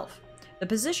myself. The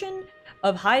position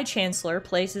of High Chancellor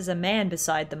places a man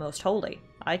beside the Most Holy.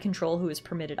 I control who is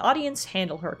permitted audience,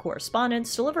 handle her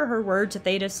correspondence, deliver her word to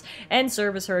Thetis, and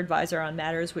serve as her advisor on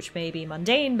matters which may be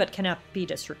mundane but cannot be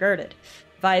disregarded.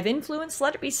 If I have influence,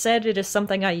 let it be said it is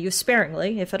something I use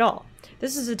sparingly, if at all.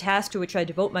 This is a task to which I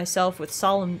devote myself with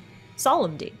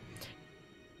solemnity.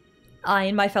 I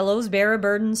and my fellows bear a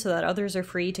burden so that others are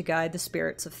free to guide the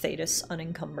spirits of Thetis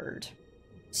unencumbered.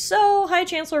 So, High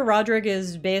Chancellor Roderick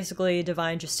is basically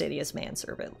Divine Justinia's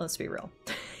manservant, let's be real.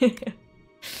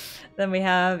 Then we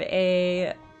have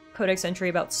a codex entry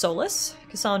about Solus.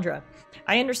 Cassandra.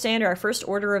 I understand our first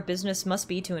order of business must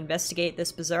be to investigate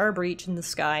this bizarre breach in the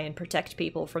sky and protect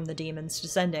people from the demons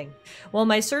descending. While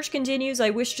my search continues, I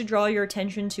wish to draw your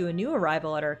attention to a new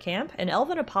arrival at our camp, an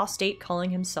elven apostate calling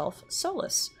himself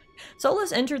Solus.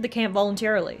 Solus entered the camp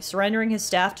voluntarily, surrendering his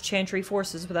staff to Chantry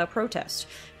forces without protest.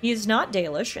 He is not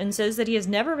Dalish, and says that he has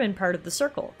never been part of the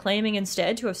Circle, claiming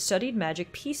instead to have studied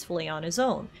magic peacefully on his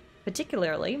own,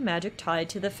 particularly magic tied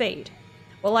to the Fade.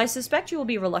 While I suspect you will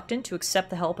be reluctant to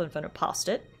accept the help of an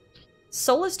apostate,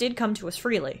 Solus did come to us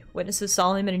freely. Witnesses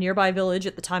saw him in a nearby village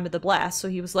at the time of the blast, so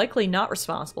he was likely not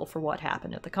responsible for what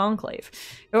happened at the Conclave.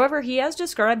 However, he has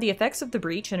described the effects of the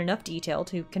breach in enough detail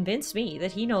to convince me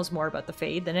that he knows more about the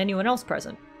Fade than anyone else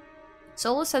present.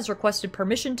 Solus has requested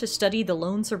permission to study the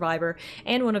lone survivor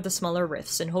and one of the smaller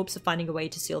rifts in hopes of finding a way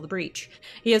to seal the breach.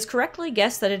 He has correctly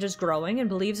guessed that it is growing and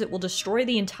believes it will destroy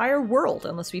the entire world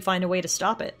unless we find a way to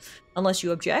stop it. Unless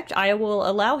you object, I will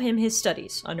allow him his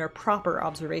studies, under proper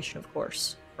observation, of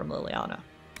course, from Liliana.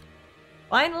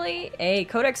 Finally, a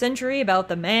codex entry about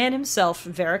the man himself,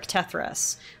 Varric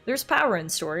Tethras. There's power in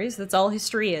stories, that's all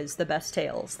history is, the best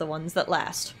tales, the ones that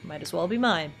last. Might as well be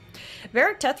mine.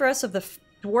 Varric Tethras of the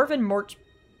Dwarven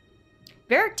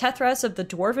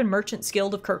Merchants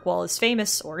Guild of Kirkwall is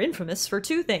famous, or infamous, for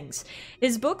two things: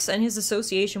 his books and his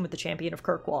association with the Champion of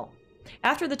Kirkwall.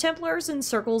 After the Templars and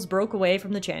Circles broke away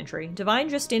from the Chantry, Divine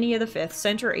Justinia V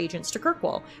sent her agents to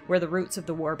Kirkwall, where the roots of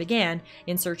the war began,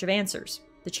 in search of answers.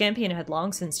 The Champion had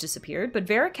long since disappeared, but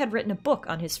Varric had written a book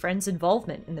on his friend's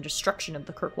involvement in the destruction of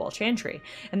the Kirkwall Chantry,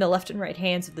 and the left and right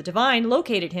hands of the Divine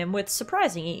located him with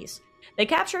surprising ease. They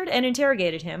captured and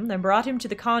interrogated him, then brought him to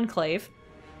the Conclave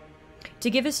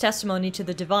to give his testimony to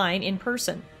the Divine in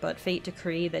person, but fate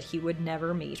decreed that he would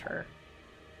never meet her.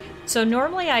 So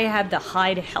normally I have the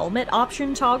hide helmet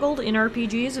option toggled in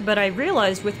RPGs, but I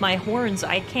realized with my horns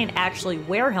I can't actually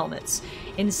wear helmets.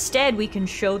 Instead, we can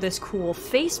show this cool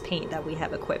face paint that we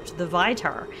have equipped, the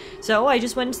Vitar. So I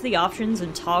just went into the options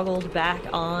and toggled back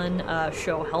on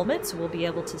show helmets. We'll be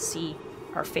able to see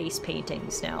our face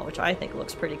paintings now, which I think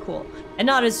looks pretty cool. And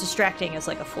not as distracting as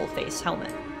like a full face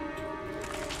helmet.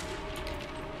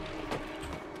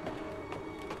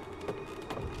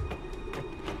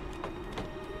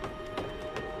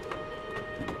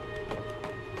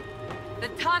 The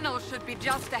tunnel should be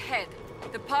just ahead.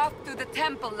 The path to the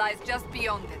temple lies just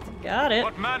beyond it. Got it.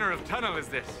 What manner of tunnel is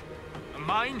this? A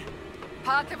mine?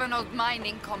 Part of an old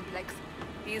mining complex.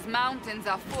 These mountains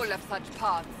are full of such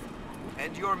paths.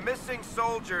 And your missing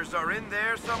soldiers are in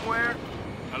there somewhere?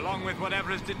 Along with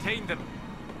whatever has detained them.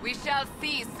 We shall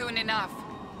see soon enough.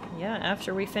 Yeah,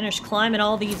 after we finish climbing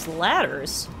all these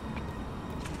ladders.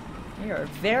 We are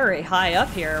very high up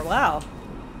here. Wow.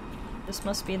 This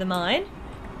must be the mine.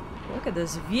 Look at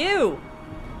this view.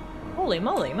 Holy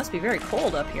moly, it must be very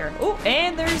cold up here. Oh,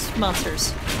 and there's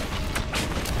monsters.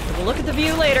 We'll look at the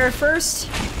view later. First,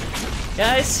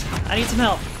 guys, I need some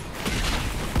help.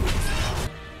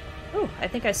 Ooh, I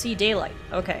think I see daylight.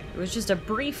 Okay, it was just a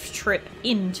brief trip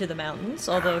into the mountains,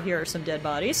 although here are some dead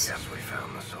bodies. Yes, we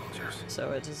found the soldiers.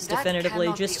 So it is That definitively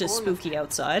cannot just be as all of spooky them.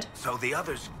 outside. So the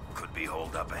others could be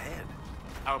holed up ahead.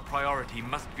 Our priority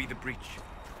must be the breach.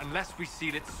 Unless we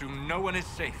seal it soon, no one is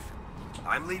safe.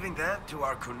 I'm leaving that to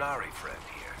our Kunari friend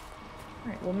here.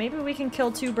 Alright, well maybe we can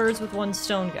kill two birds with one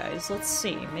stone, guys. Let's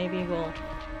see. Maybe we'll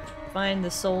find the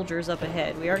soldiers up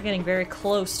ahead. We are getting very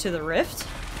close to the rift.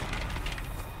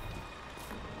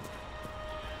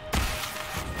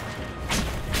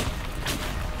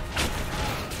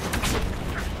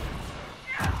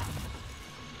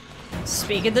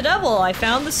 Speak of the devil, I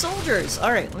found the soldiers.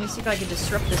 Alright, let me see if I can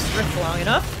disrupt this rift long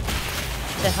enough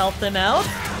to help them out.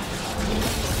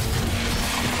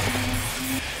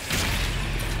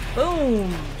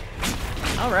 Boom!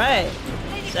 Alright.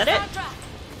 Is that it?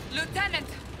 Lieutenant,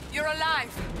 you're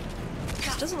alive.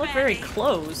 This doesn't look very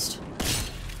closed.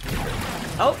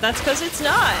 Oh, that's because it's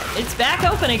not. It's back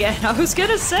open again. I was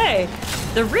gonna say,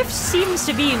 the rift seems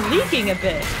to be leaking a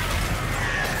bit.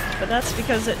 But that's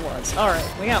because it was. Alright,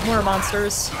 we got more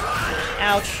monsters.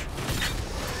 Ouch.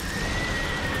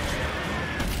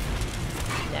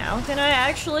 Now can I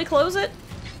actually close it?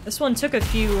 This one took a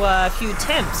few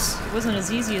attempts. It wasn't as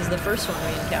easy as the first one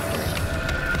we encountered.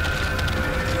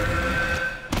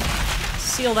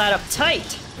 Seal that up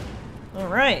tight.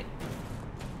 Alright.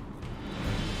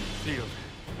 Sealed,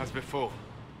 as before.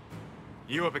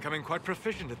 You are becoming quite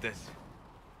proficient at this.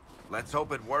 Let's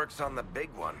hope it works on the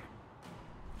big one.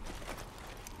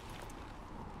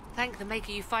 Thank the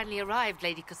Maker you finally arrived,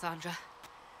 Lady Cassandra.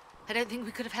 I don't think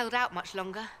we could have held out much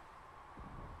longer.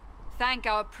 Thank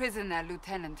our prisoner,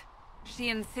 Lieutenant. She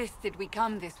insisted we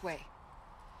come this way.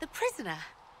 The prisoner?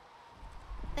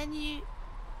 Then you...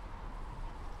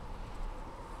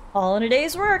 All in a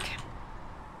day's work.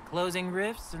 Closing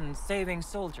rifts and saving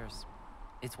soldiers.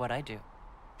 It's what I do.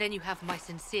 Then you have my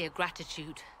sincere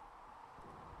gratitude.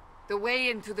 The way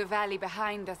into the valley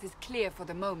behind us is clear for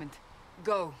the moment.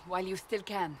 Go, while you still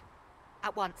can.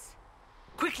 At once.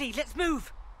 Quickly, let's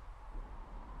move!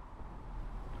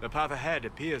 The path ahead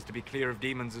appears to be clear of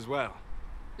demons as well.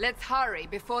 Let's hurry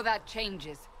before that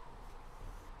changes.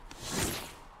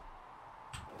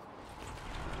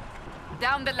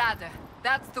 Down the ladder.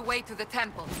 That's the way to the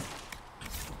temple.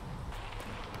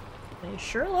 They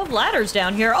sure love ladders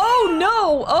down here. Oh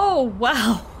no! Oh,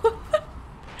 wow.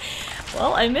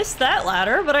 Well, I missed that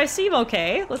ladder, but I seem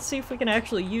okay. Let's see if we can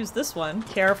actually use this one.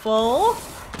 Careful.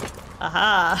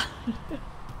 Aha.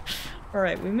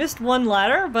 Alright, we missed one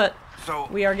ladder, but So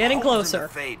we are getting holes in closer.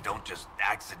 the Fade don't just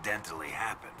accidentally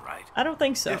happen, right? I don't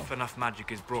think so. If enough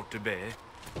magic is brought to bear,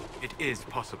 it is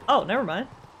possible. Oh, never mind.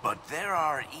 But there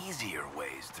are easier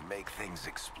ways to make things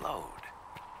explode.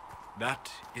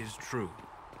 That is true.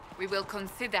 We will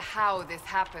consider how this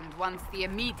happened once the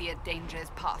immediate danger is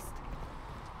past.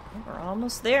 We're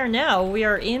almost there now. We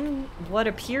are in what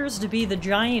appears to be the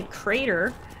giant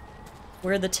crater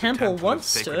where the temple of once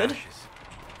Sacred stood. Ashes.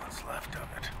 What's left of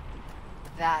it.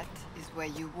 That is where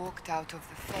you walked out of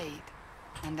the Fade,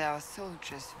 and our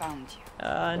soldiers found you.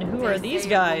 And who are They these say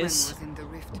guys? A woman was in the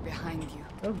rift behind you.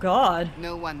 Oh god.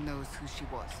 No one knows who she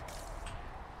was.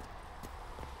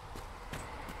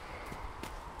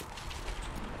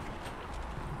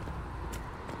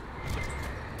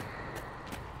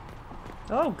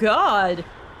 Oh god.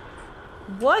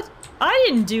 What? I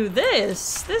didn't do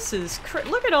this. This is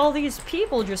look at all these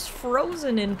people just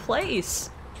frozen in place.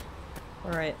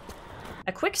 Alright.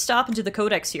 A quick stop into the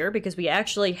Codex here, because we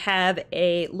actually have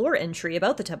a lore entry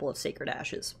about the Temple of Sacred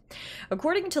Ashes.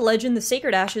 According to legend, the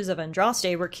Sacred Ashes of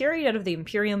Andraste were carried out of the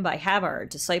Imperium by Havard,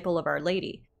 disciple of Our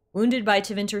Lady. Wounded by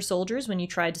Tevinter soldiers when he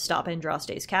tried to stop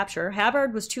Andraste's capture,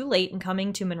 Havard was too late in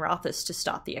coming to Minrathous to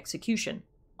stop the execution.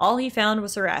 All he found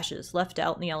was her ashes, left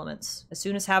out in the elements. As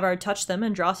soon as Havard touched them,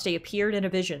 Andraste appeared in a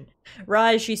vision.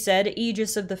 "Rise," she said,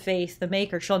 "Aegis of the Faith, the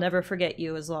Maker shall never forget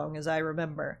you as long as I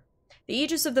remember." The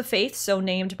Aegis of the Faith, so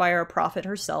named by our prophet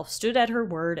herself, stood at her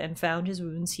word and found his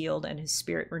wounds healed and his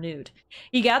spirit renewed.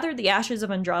 He gathered the ashes of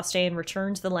Andraste and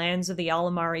returned to the lands of the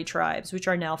Alamari tribes, which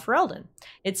are now Ferelden.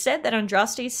 It's said that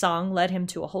Andraste's song led him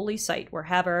to a holy site where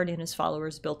Havard and his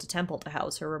followers built a temple to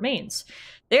house her remains.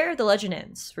 There, the legend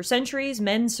ends. For centuries,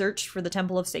 men searched for the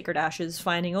Temple of Sacred Ashes,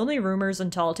 finding only rumors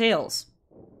and tall tales.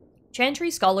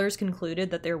 Chantry scholars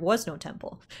concluded that there was no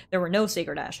temple. There were no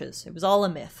sacred ashes. It was all a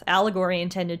myth, allegory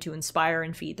intended to inspire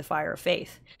and feed the fire of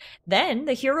faith. Then,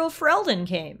 the hero Ferelden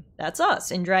came. That's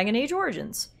us, in Dragon Age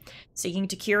Origins. Seeking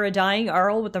to cure a dying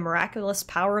Arl with the miraculous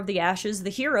power of the ashes, the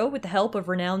hero, with the help of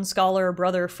renowned scholar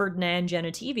brother Ferdinand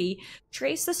Genitivi,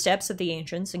 traced the steps of the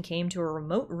ancients and came to a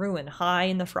remote ruin high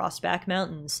in the Frostback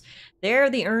Mountains. There,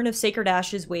 the urn of sacred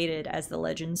ashes waited, as the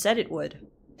legend said it would.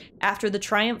 After the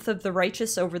triumph of the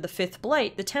righteous over the Fifth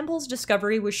Blight, the temple's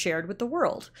discovery was shared with the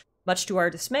world. Much to our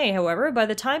dismay, however, by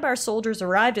the time our soldiers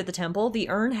arrived at the temple, the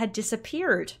urn had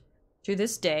disappeared. To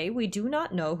this day, we do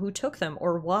not know who took them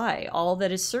or why. All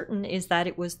that is certain is that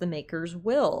it was the Maker's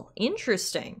will.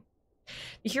 Interesting.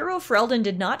 The hero Ferelden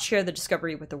did not share the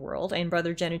discovery with the world, and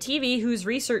Brother Genitivi, whose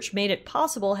research made it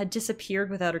possible, had disappeared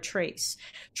without a trace.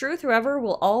 Truth, however,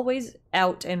 will always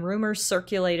out, and rumors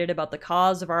circulated about the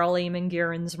cause of Arl Eamon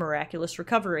Ghyrin's miraculous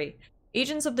recovery.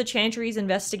 Agents of the Chantries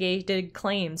investigated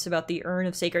claims about the Urn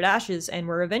of Sacred Ashes and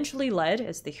were eventually led,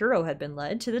 as the hero had been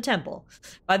led, to the temple.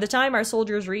 By the time our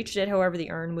soldiers reached it, however,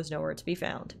 the urn was nowhere to be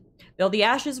found. Though the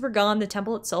ashes were gone, the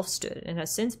temple itself stood, and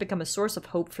has since become a source of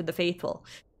hope for the faithful.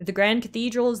 If the Grand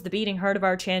Cathedral is the beating heart of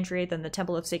our Chantry, then the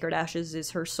Temple of Sacred Ashes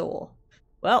is her soul.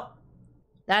 Well,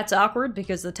 that's awkward,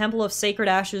 because the Temple of Sacred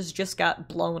Ashes just got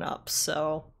blown up,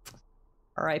 so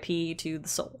R.I.P. to the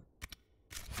soul.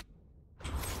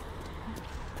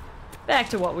 Back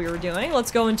to what we were doing.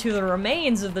 Let's go into the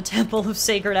remains of the Temple of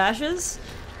Sacred Ashes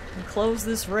and close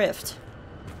this rift.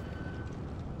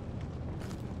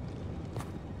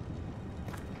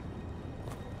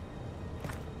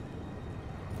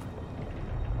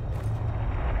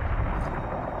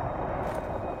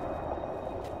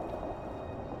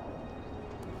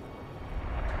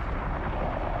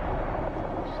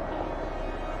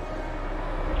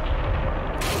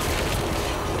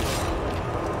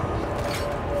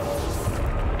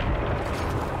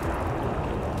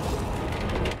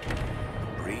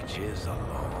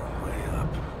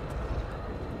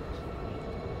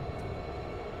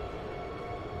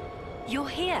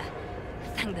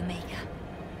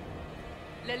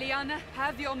 Leliana,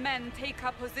 have your men take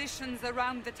up positions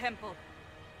around the temple.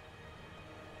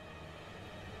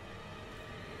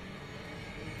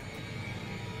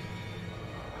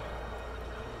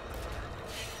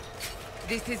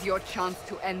 This is your chance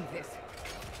to end this.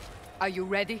 Are you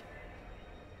ready?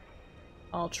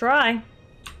 I'll try.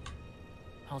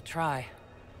 I'll try.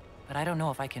 But I don't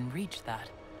know if I can reach that,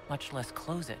 much less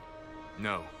close it.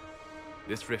 No.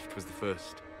 This rift was the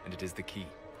first, and it is the key.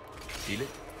 Seal it,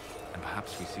 and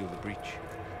perhaps we seal the breach.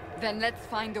 Then let's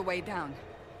find a way down.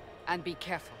 And be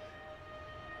careful.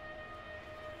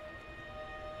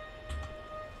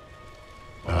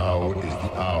 Now is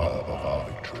the hour of our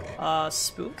victory.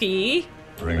 Spooky.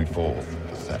 Bring forth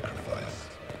the sacrifice.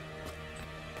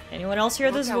 Anyone else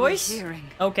hear this What are we voice? hearing?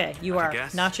 Okay, you I are.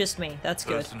 guess Not just me. That's The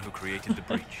good. person who created the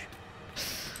breach.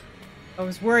 I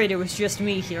was worried it was just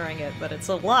me hearing it, but it's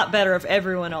a lot better if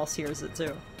everyone else hears it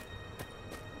too.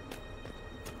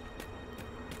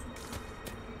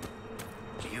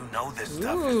 Do you know this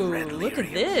stuff is Ooh, red look at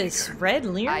lyrium, this. Seeker? Red I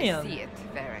lyrium. see it,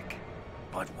 Varric.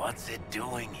 But what's it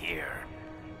doing here?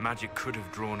 Magic could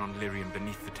have drawn on lyrium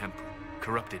beneath the temple,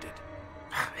 corrupted it.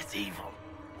 It's evil.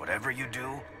 Whatever you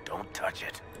do, don't touch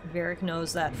it. Varric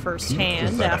knows that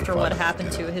firsthand after what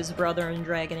happened to his brother in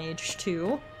Dragon Age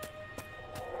 2.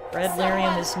 Red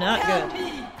lyrium is not good.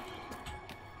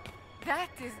 That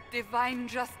is Divine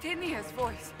Justinia's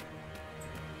voice.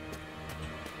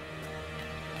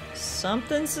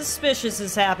 Something suspicious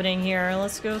is happening here.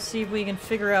 Let's go see if we can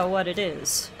figure out what it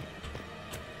is.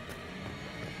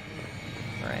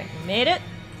 Alright, made it.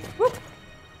 Whoop.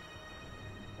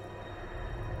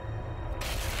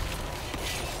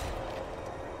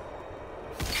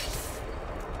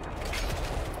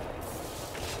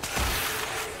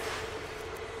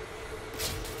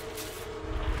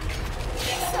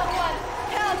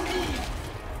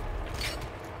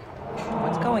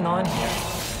 What's going on here?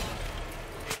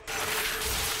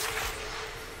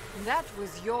 That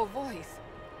was your voice.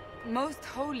 Most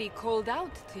Holy called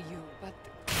out to you, but...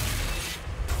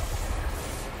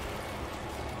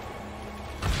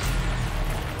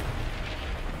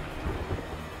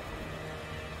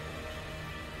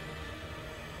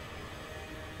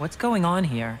 What's going on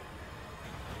here?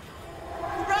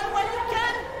 Run when you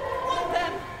can! Want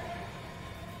them!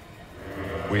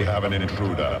 We have an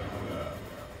intruder.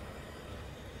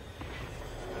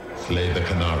 Slay the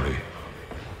Canary.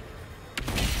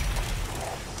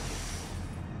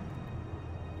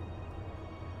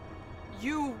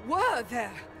 You were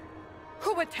there!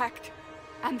 Who attacked?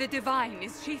 And the Divine,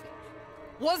 is she...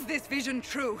 Was this vision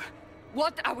true?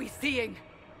 What are we seeing?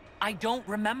 I don't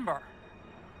remember.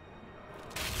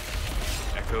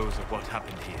 Echoes of what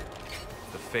happened here.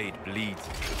 The Fade bleeds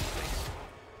into this place.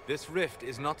 This rift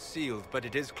is not sealed, but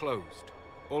it is closed,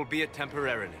 albeit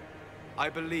temporarily. I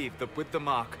believe that with the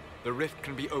mark, the rift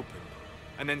can be opened,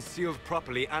 and then sealed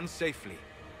properly and safely.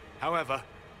 However,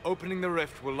 opening the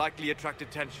rift will likely attract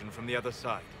attention from the other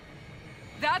side.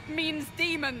 That means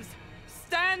demons!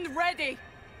 Stand ready!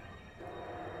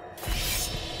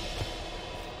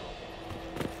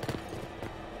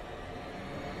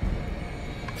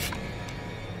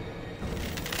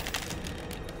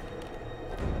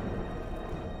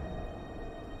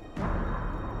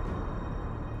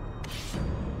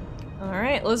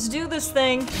 Alright, let's do this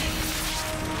thing.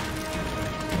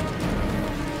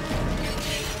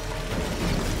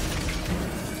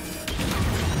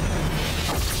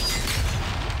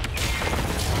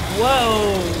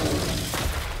 Whoa!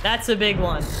 That's a big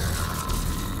one.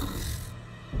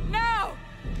 Now!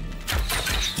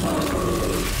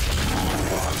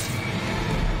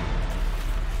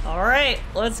 Alright,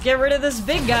 let's get rid of this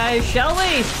big guy, shall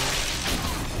we?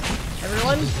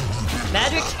 Everyone,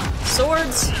 magic,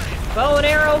 swords, bow and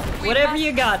arrow, whatever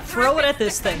you got, throw it at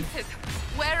this thing.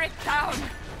 Wear it down!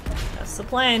 That's the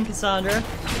plan, Cassandra.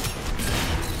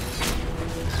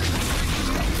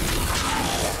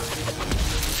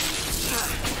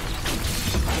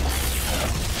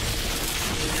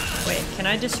 Wait, can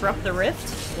I disrupt the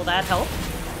rift? Will that help?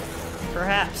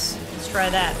 Perhaps. Let's try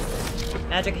that.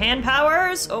 Magic hand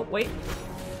powers! Oh, wait.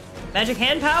 Magic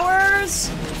hand powers!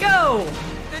 Go!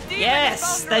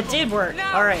 Yes! That did work.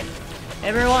 Alright.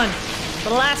 Everyone,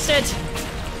 blast it!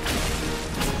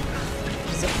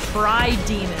 It's a pride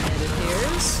demon, it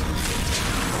appears.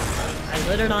 I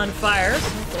lit it on fire.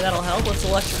 Hopefully that'll help. Let's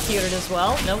electrocute it as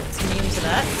well. Nope, it's immune to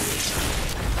that.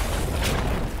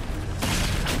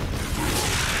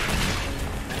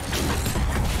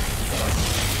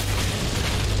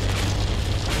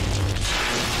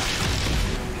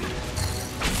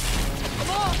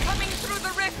 More coming through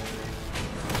the rift!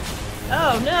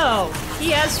 Oh no!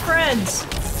 He has friends!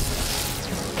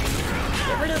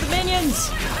 Get minions!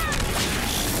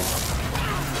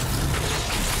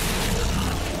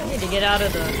 I need to get out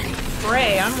of the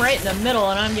fray. I'm right in the middle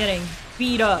and I'm getting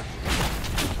beat up.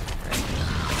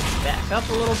 Right. Back up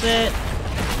a little bit.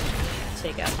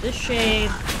 Take out this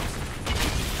shade.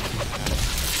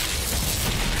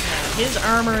 His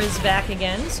armor is back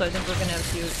again, so I think we're gonna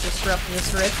have to disrupt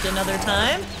this rift another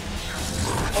time.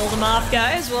 Hold him off,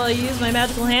 guys, while I use my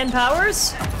magical hand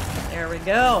powers. There we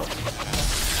go.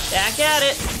 Back at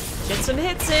it. Get some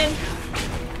hits in.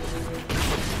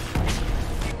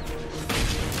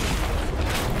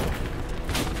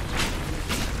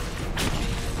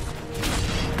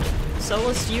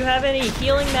 Solus, do you have any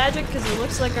healing magic? Because it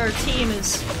looks like our team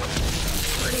is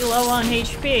pretty low on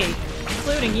HP,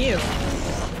 including you.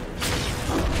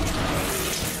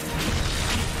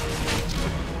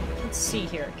 Let's see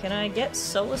here. Can I get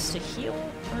Solus to heal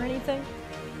or anything?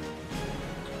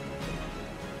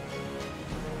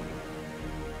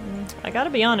 I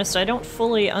gotta be honest, I don't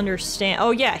fully understand.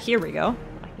 Oh yeah, here we go.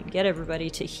 I can get everybody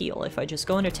to heal if I just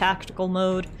go into tactical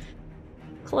mode,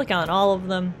 click on all of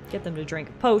them, get them to drink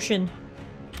a potion,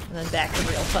 and then back to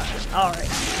real time. Alright.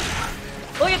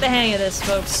 We'll get the hang of this,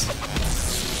 folks.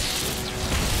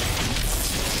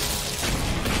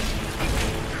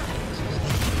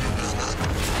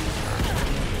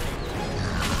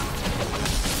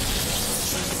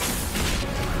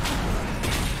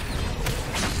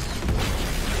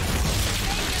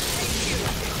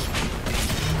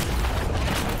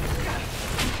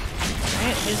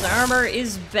 His armor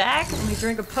is back. Let me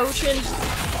drink a potion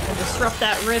and disrupt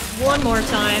that rift one more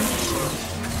time.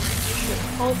 Should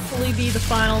hopefully be the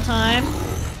final time.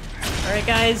 Alright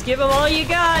guys, give him all you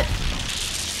got!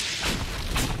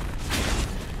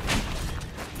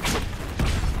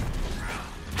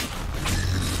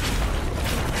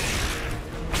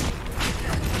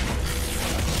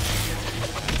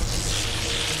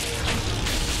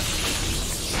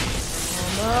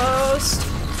 Almost!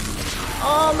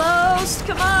 Almost!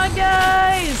 Come on,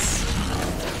 guys!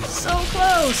 So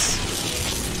close!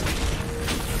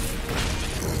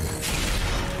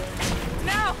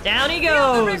 Now! Down he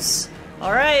goes!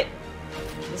 Alright.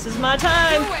 This is my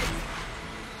time!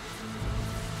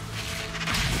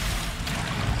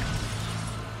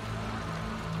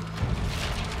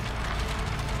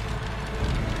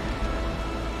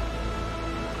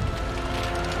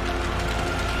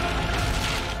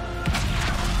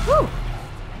 Woo!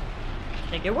 I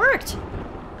think it worked.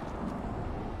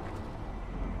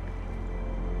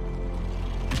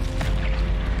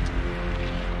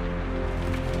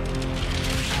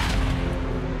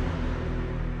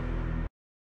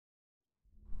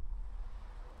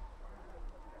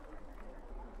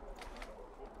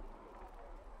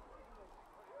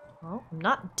 Well, I'm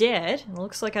not dead. It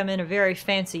looks like I'm in a very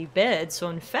fancy bed, so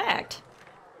in fact,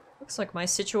 looks like my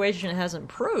situation has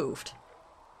improved.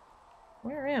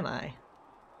 Where am I?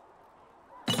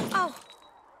 Oh!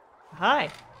 Hi.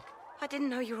 I didn't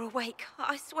know you were awake,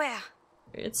 I swear.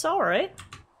 It's alright.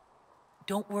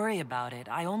 Don't worry about it.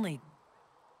 I only...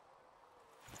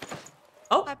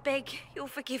 Oh! I beg your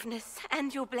forgiveness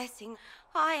and your blessing.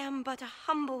 I am but a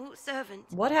humble servant.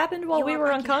 What happened while we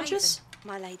were unconscious?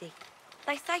 My lady.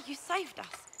 They say you saved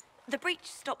us. The breach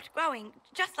stopped growing,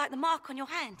 just like the mark on your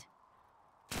hand.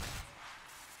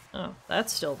 Oh,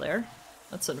 that's still there.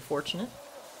 That's unfortunate.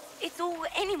 It's all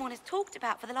anyone has talked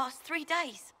about for the last 3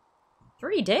 days.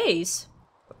 3 days?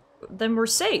 Then we're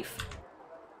safe.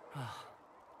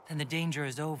 Then the danger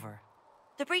is over.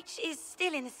 The breach is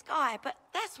still in the sky, but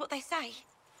that's what they say.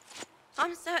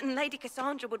 I'm certain Lady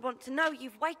Cassandra would want to know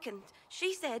you've wakened.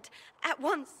 She said, at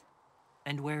once.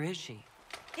 And where is she?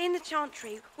 In the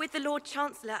Chantry, with the Lord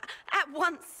Chancellor. At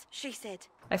once, she said.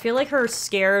 I feel like her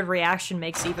scared reaction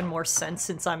makes even more sense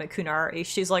since I'm a Kunari.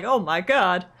 She's like, oh my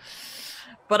god.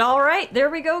 But alright, there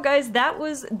we go, guys. That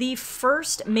was the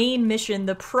first main mission,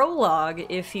 the prologue,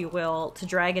 if you will, to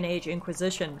Dragon Age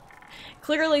Inquisition.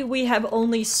 Clearly, we have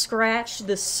only scratched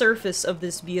the surface of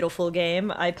this beautiful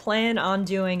game. I plan on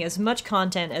doing as much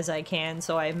content as I can,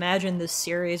 so I imagine this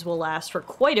series will last for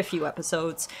quite a few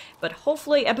episodes. But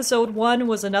hopefully episode 1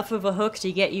 was enough of a hook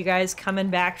to get you guys coming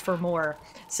back for more.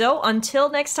 So, until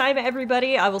next time,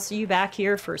 everybody, I will see you back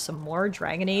here for some more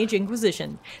Dragon Age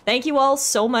Inquisition. Thank you all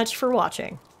so much for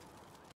watching.